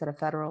into place at a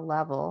federal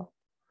level,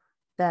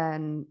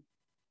 then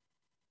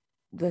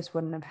this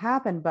wouldn't have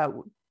happened. But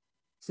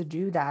to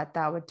do that,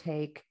 that would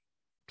take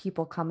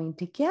people coming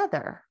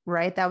together,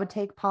 right? That would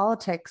take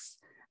politics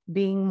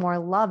being more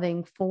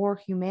loving for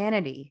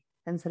humanity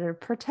instead of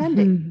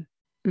pretending.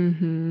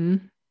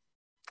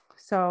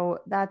 So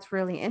that's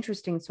really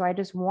interesting. So I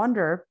just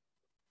wonder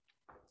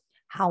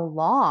how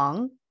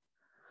long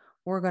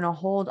we're going to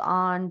hold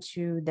on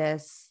to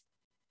this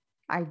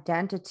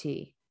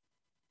identity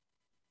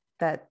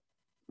that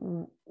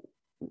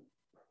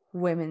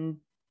women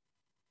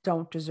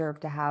don't deserve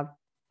to have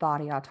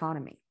body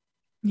autonomy.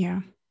 Yeah.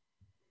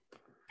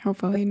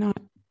 Hopefully not.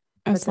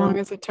 As long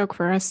as it took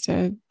for us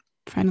to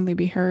finally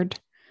be heard.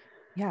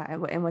 Yeah.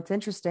 And what's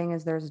interesting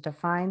is there's a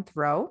defined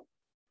throat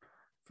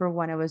for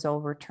when it was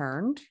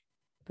overturned,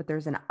 but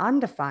there's an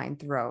undefined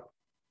throat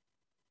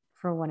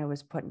for when it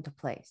was put into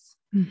place.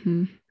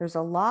 Mm-hmm. There's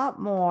a lot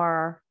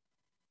more.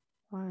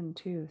 1,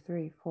 2,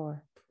 3,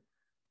 4.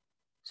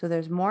 So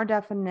there's more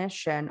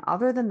definition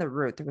other than the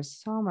root. There was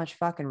so much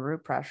fucking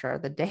root pressure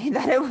the day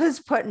that it was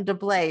put into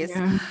place.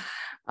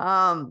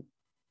 Yeah.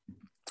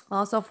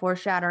 Also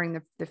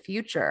foreshadowing the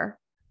future,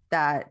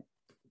 that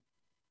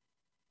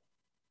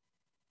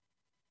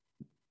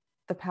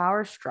the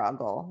power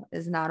struggle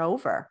is not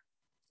over.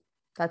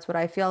 That's what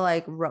I feel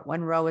like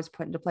when Roe was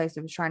put into place.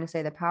 It was trying to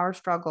say the power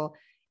struggle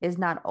is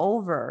not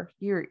over.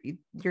 You're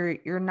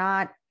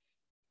not.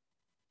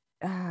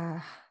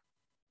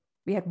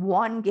 We had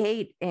one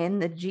gate in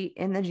the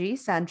G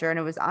center, and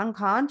it was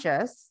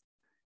unconscious.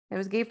 It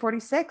was gate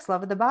 46,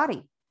 love of the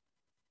body.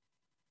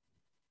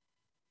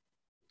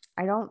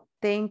 I don't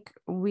think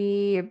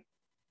we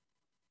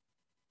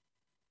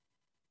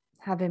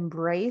have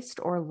embraced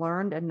or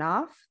learned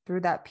enough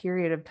through that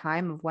period of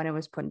time of when it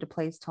was put into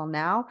place till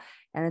now.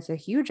 And it's a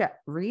huge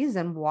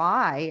reason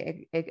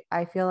why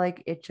I feel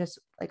like it just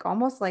like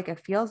almost like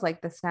it feels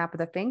like the snap of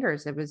the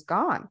fingers, it was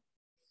gone.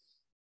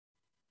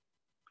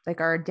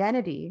 Like our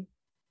identity,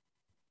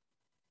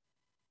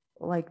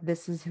 like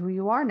this is who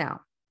you are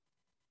now.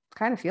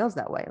 Kind of feels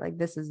that way. Like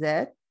this is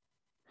it.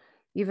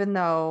 Even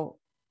though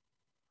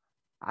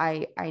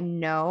I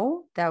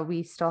know that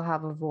we still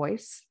have a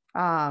voice,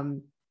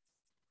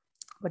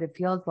 but it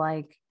feels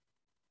like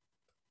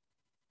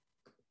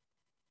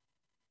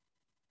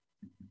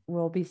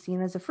we'll be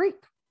seen as a freak.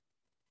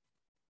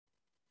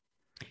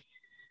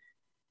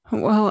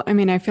 Well, I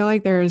mean, I feel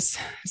like there's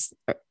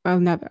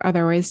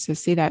other ways to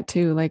see that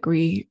too. Like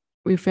we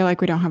feel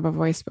like we don't have a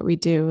voice, but we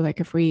do. Like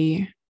if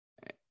we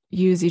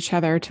use each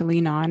other to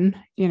lean on,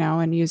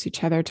 and use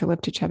each other to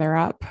lift each other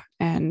up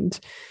and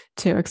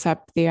to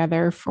accept the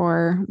other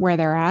for where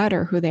they're at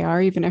or who they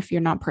are, even if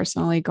you're not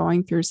personally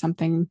going through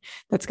something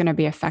that's going to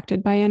be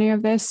affected by any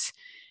of this,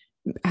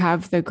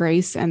 have the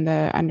grace and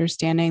the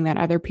understanding that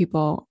other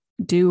people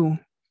do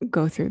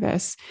go through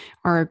this,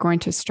 are going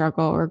to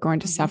struggle or going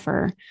to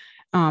suffer.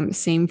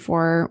 Same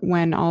for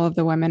when all of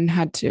the women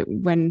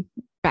when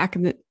back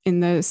in the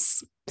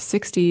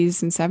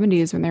 60s and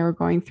 70s, when they were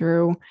going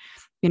through,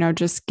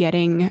 just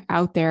getting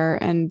out there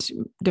and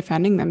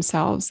defending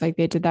themselves. Like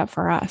they did that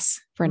for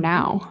us, for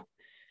now,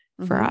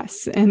 for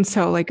us. And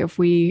so like, if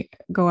we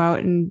go out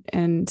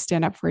and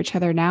stand up for each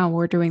other now,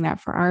 we're doing that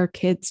for our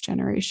kids'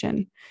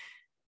 generation.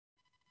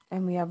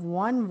 And we have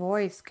one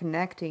voice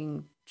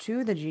connecting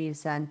to the G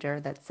Center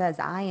that says,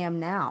 I am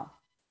now.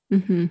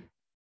 Mm-hmm.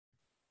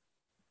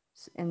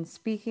 And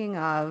speaking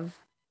of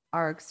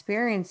our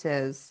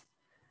experiences,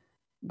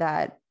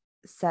 that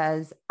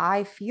says,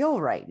 I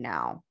feel right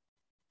now.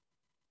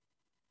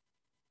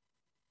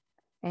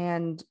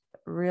 And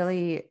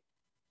really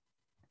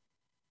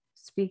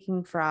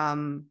speaking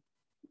from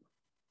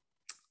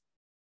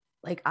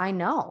like, I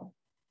know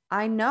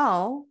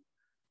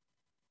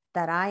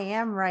that I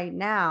am right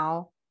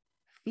now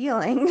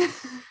feeling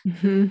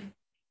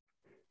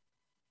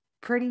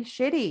pretty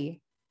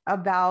shitty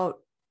about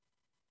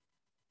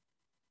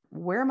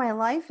where my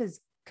life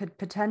could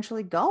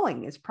potentially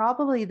going, is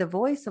probably the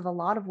voice of a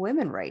lot of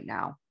women right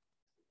now.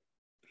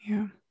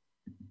 Yeah.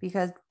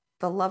 Because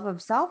the love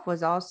of self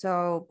was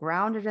also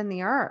grounded in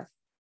the earth.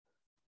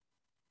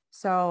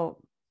 So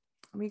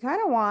we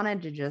kind of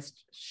wanted to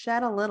just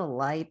shed a little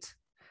light.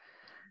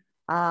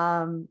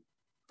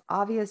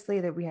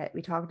 Obviously that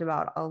we talked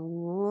about a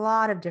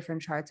lot of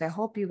different charts. I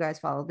hope you guys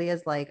followed.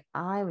 Leah's like,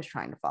 I was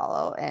trying to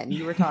follow and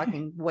you were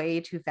talking way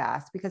too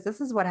fast, because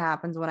this is what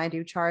happens when I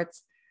do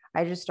charts.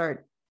 I just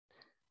start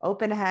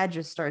open head,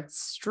 just start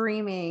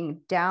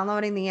streaming,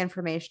 downloading the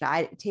information.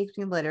 It takes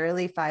me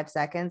literally 5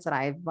 seconds and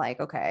I'm like,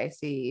 okay, I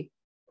see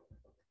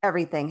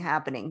everything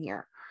happening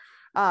here.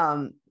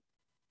 But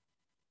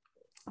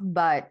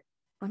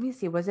let me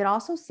see, was it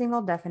also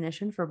single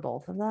definition for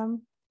both of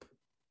them?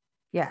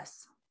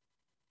 Yes.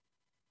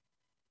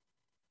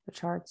 The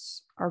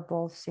charts are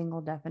both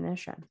single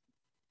definition.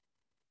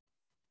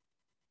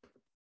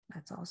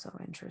 That's also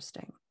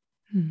interesting.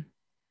 I'm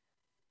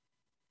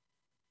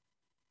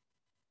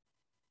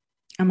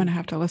going to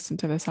have to listen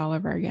to this all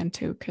over again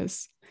too,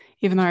 because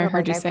even though I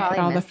heard you say it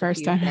all the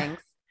first time,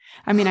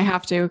 I mean, I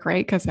have to,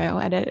 right? Because I'll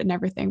edit and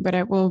everything, but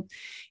it will,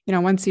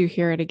 once you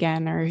hear it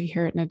again or you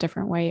hear it in a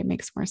different way, it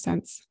makes more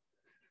sense.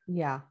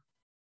 Yeah.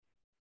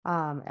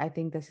 I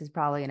think this is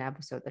probably an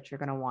episode that you're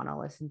going to want to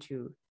listen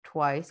to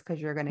twice,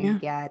 because you're going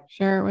to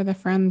share it with a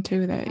friend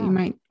too that you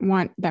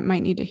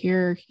might need to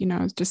hear,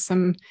 just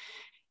some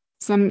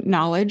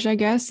knowledge, I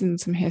guess, and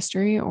some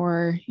history,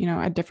 or,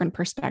 a different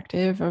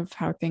perspective of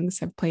how things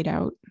have played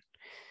out.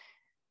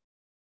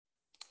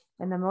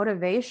 And the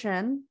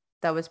motivation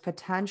that was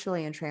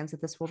potentially in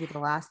transit. This will be the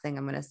last thing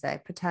I'm going to say,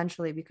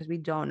 potentially, because we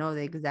don't know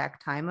the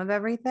exact time of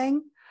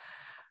everything.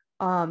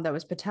 That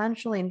was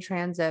potentially in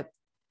transit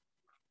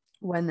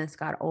when this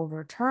got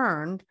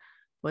overturned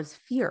was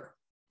fear.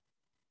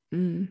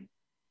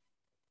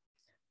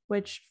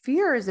 Which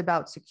fear is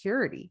about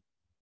security.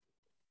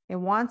 It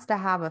wants to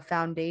have a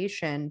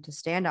foundation to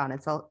stand on.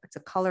 It's a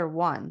color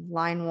one,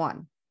 line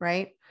one,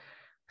 right?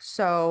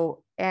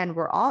 So, and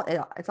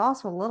it's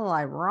also a little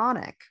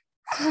ironic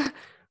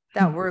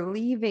that we're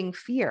leaving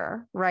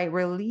fear, right?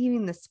 We're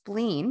leaving the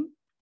spleen,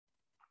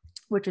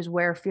 which is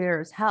where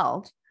fear is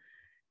held,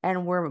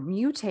 and we're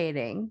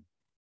mutating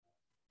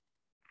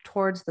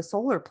towards the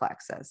solar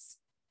plexus.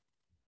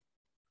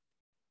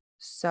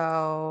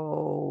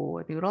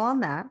 So, noodle on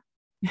that.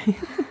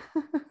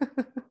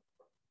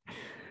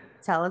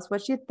 Tell us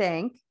what you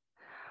think.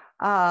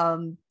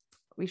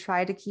 We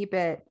try to keep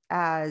it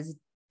as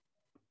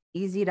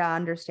easy to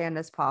understand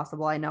as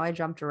possible. I know I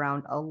jumped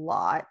around a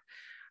lot,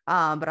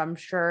 but I'm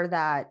sure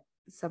that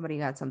somebody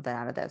got something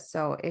out of this.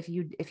 So if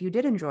you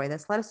did enjoy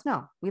this, let us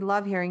know. We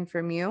love hearing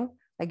from you.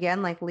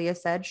 Again, like Leah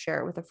said, share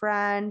it with a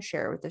friend,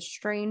 share it with a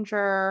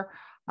stranger,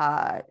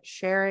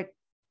 share it,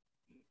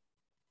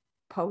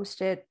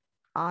 post it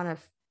on a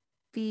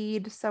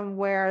feed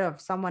somewhere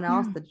of someone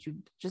else that you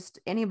just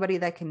anybody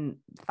that can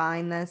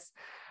find this,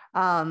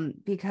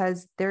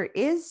 because there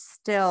is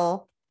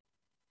still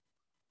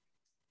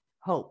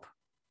hope.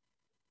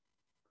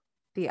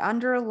 The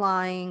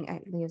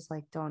underlying, Leah's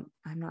like, I'm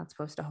not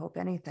supposed to hope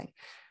anything.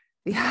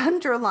 The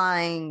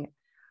underlying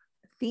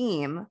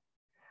theme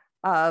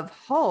of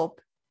hope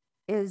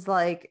is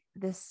like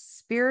this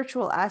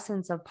spiritual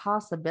essence of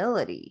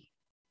possibility,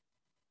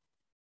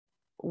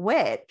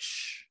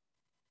 which,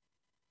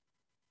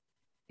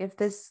 if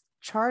this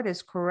chart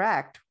is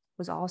correct,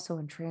 was also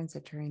in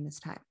transit during this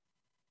time.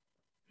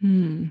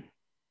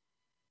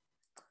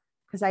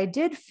 Because I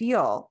did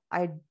feel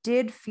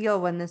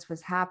when this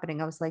was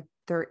happening, I was like,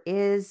 there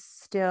is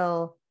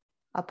still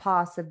a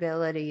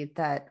possibility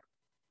that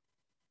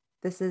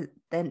this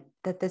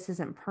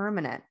isn't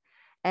permanent,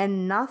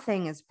 and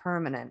nothing is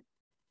permanent.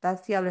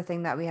 That's the other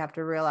thing that we have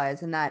to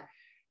realize, and that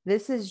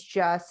this is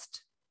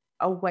just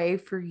a way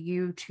for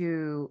you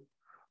to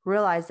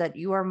realize that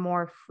you are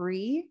more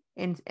free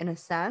in a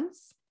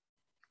sense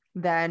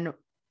than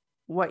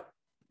what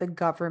the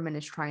government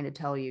is trying to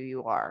tell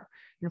you are.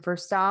 And for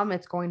some,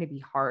 it's going to be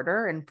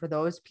harder. And for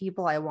those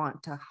people, I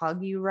want to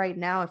hug you right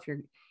now.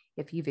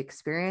 If you've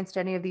experienced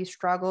any of these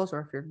struggles,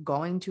 or if you're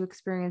going to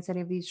experience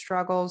any of these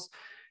struggles,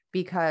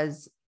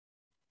 because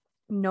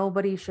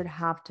nobody should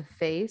have to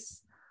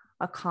face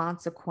a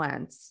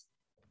consequence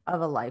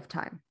of a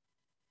lifetime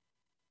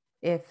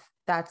if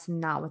that's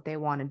not what they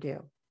want to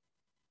do.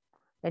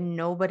 And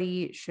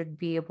nobody should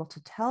be able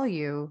to tell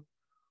you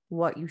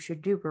what you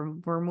should do.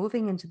 We're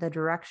moving into the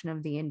direction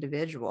of the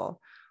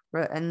individual,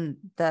 and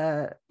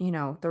the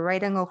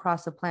right angle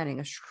across the planning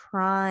is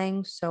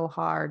trying so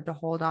hard to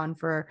hold on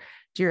for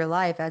dear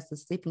life, as the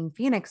sleeping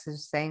phoenix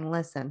is saying,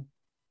 listen,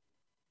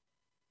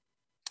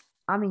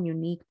 I'm a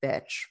unique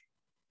bitch.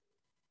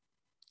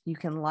 You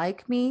can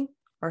like me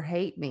or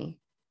hate me,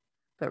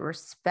 but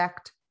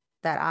respect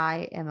that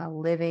I am a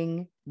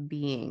living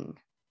being.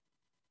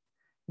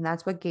 And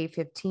that's what gate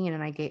 15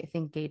 and I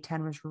think gate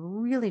 10 was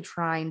really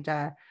trying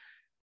to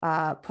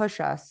push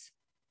us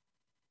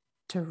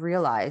to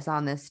realize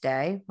on this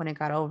day when it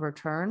got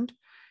overturned.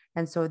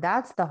 And so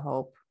that's the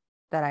hope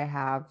that I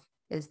have,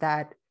 is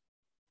that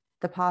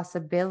the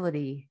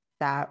possibility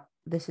that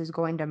this is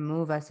going to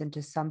move us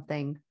into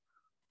something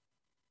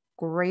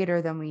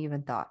greater than we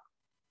even thought.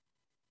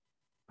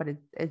 But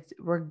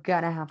we're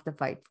gonna have to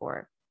fight for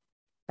it.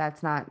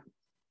 That's not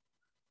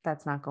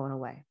going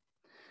away.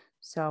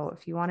 So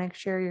if you want to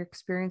share your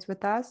experience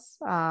with us,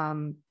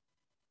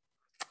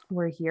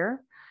 we're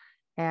here.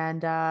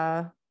 And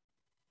I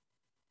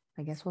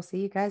guess we'll see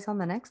you guys on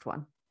the next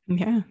one.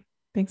 Yeah.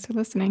 Thanks for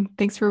listening.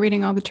 Thanks for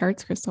reading all the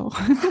charts, Crystal.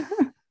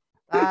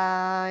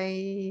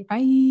 Bye.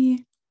 Bye.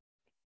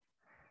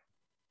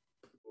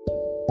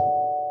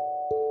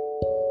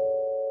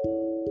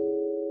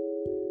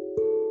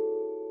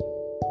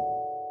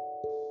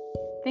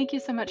 Thank you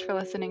so much for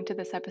listening to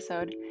this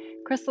episode.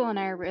 Crystal and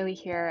I are really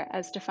here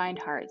as Defined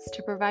Hearts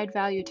to provide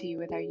value to you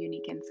with our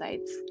unique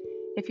insights.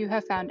 If you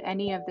have found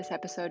any of this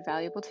episode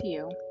valuable to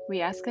you,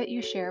 we ask that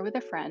you share with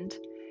a friend,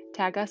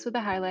 tag us with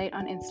a highlight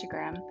on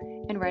Instagram,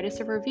 and write us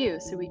a review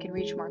so we can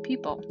reach more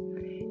people.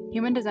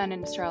 Human design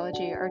and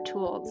astrology are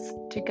tools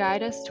to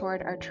guide us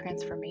toward our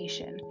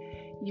transformation.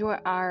 You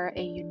are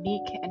a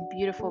unique and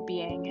beautiful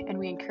being, and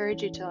we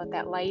encourage you to let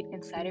that light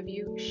inside of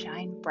you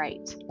shine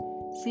bright.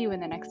 See you in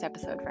the next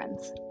episode,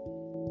 friends.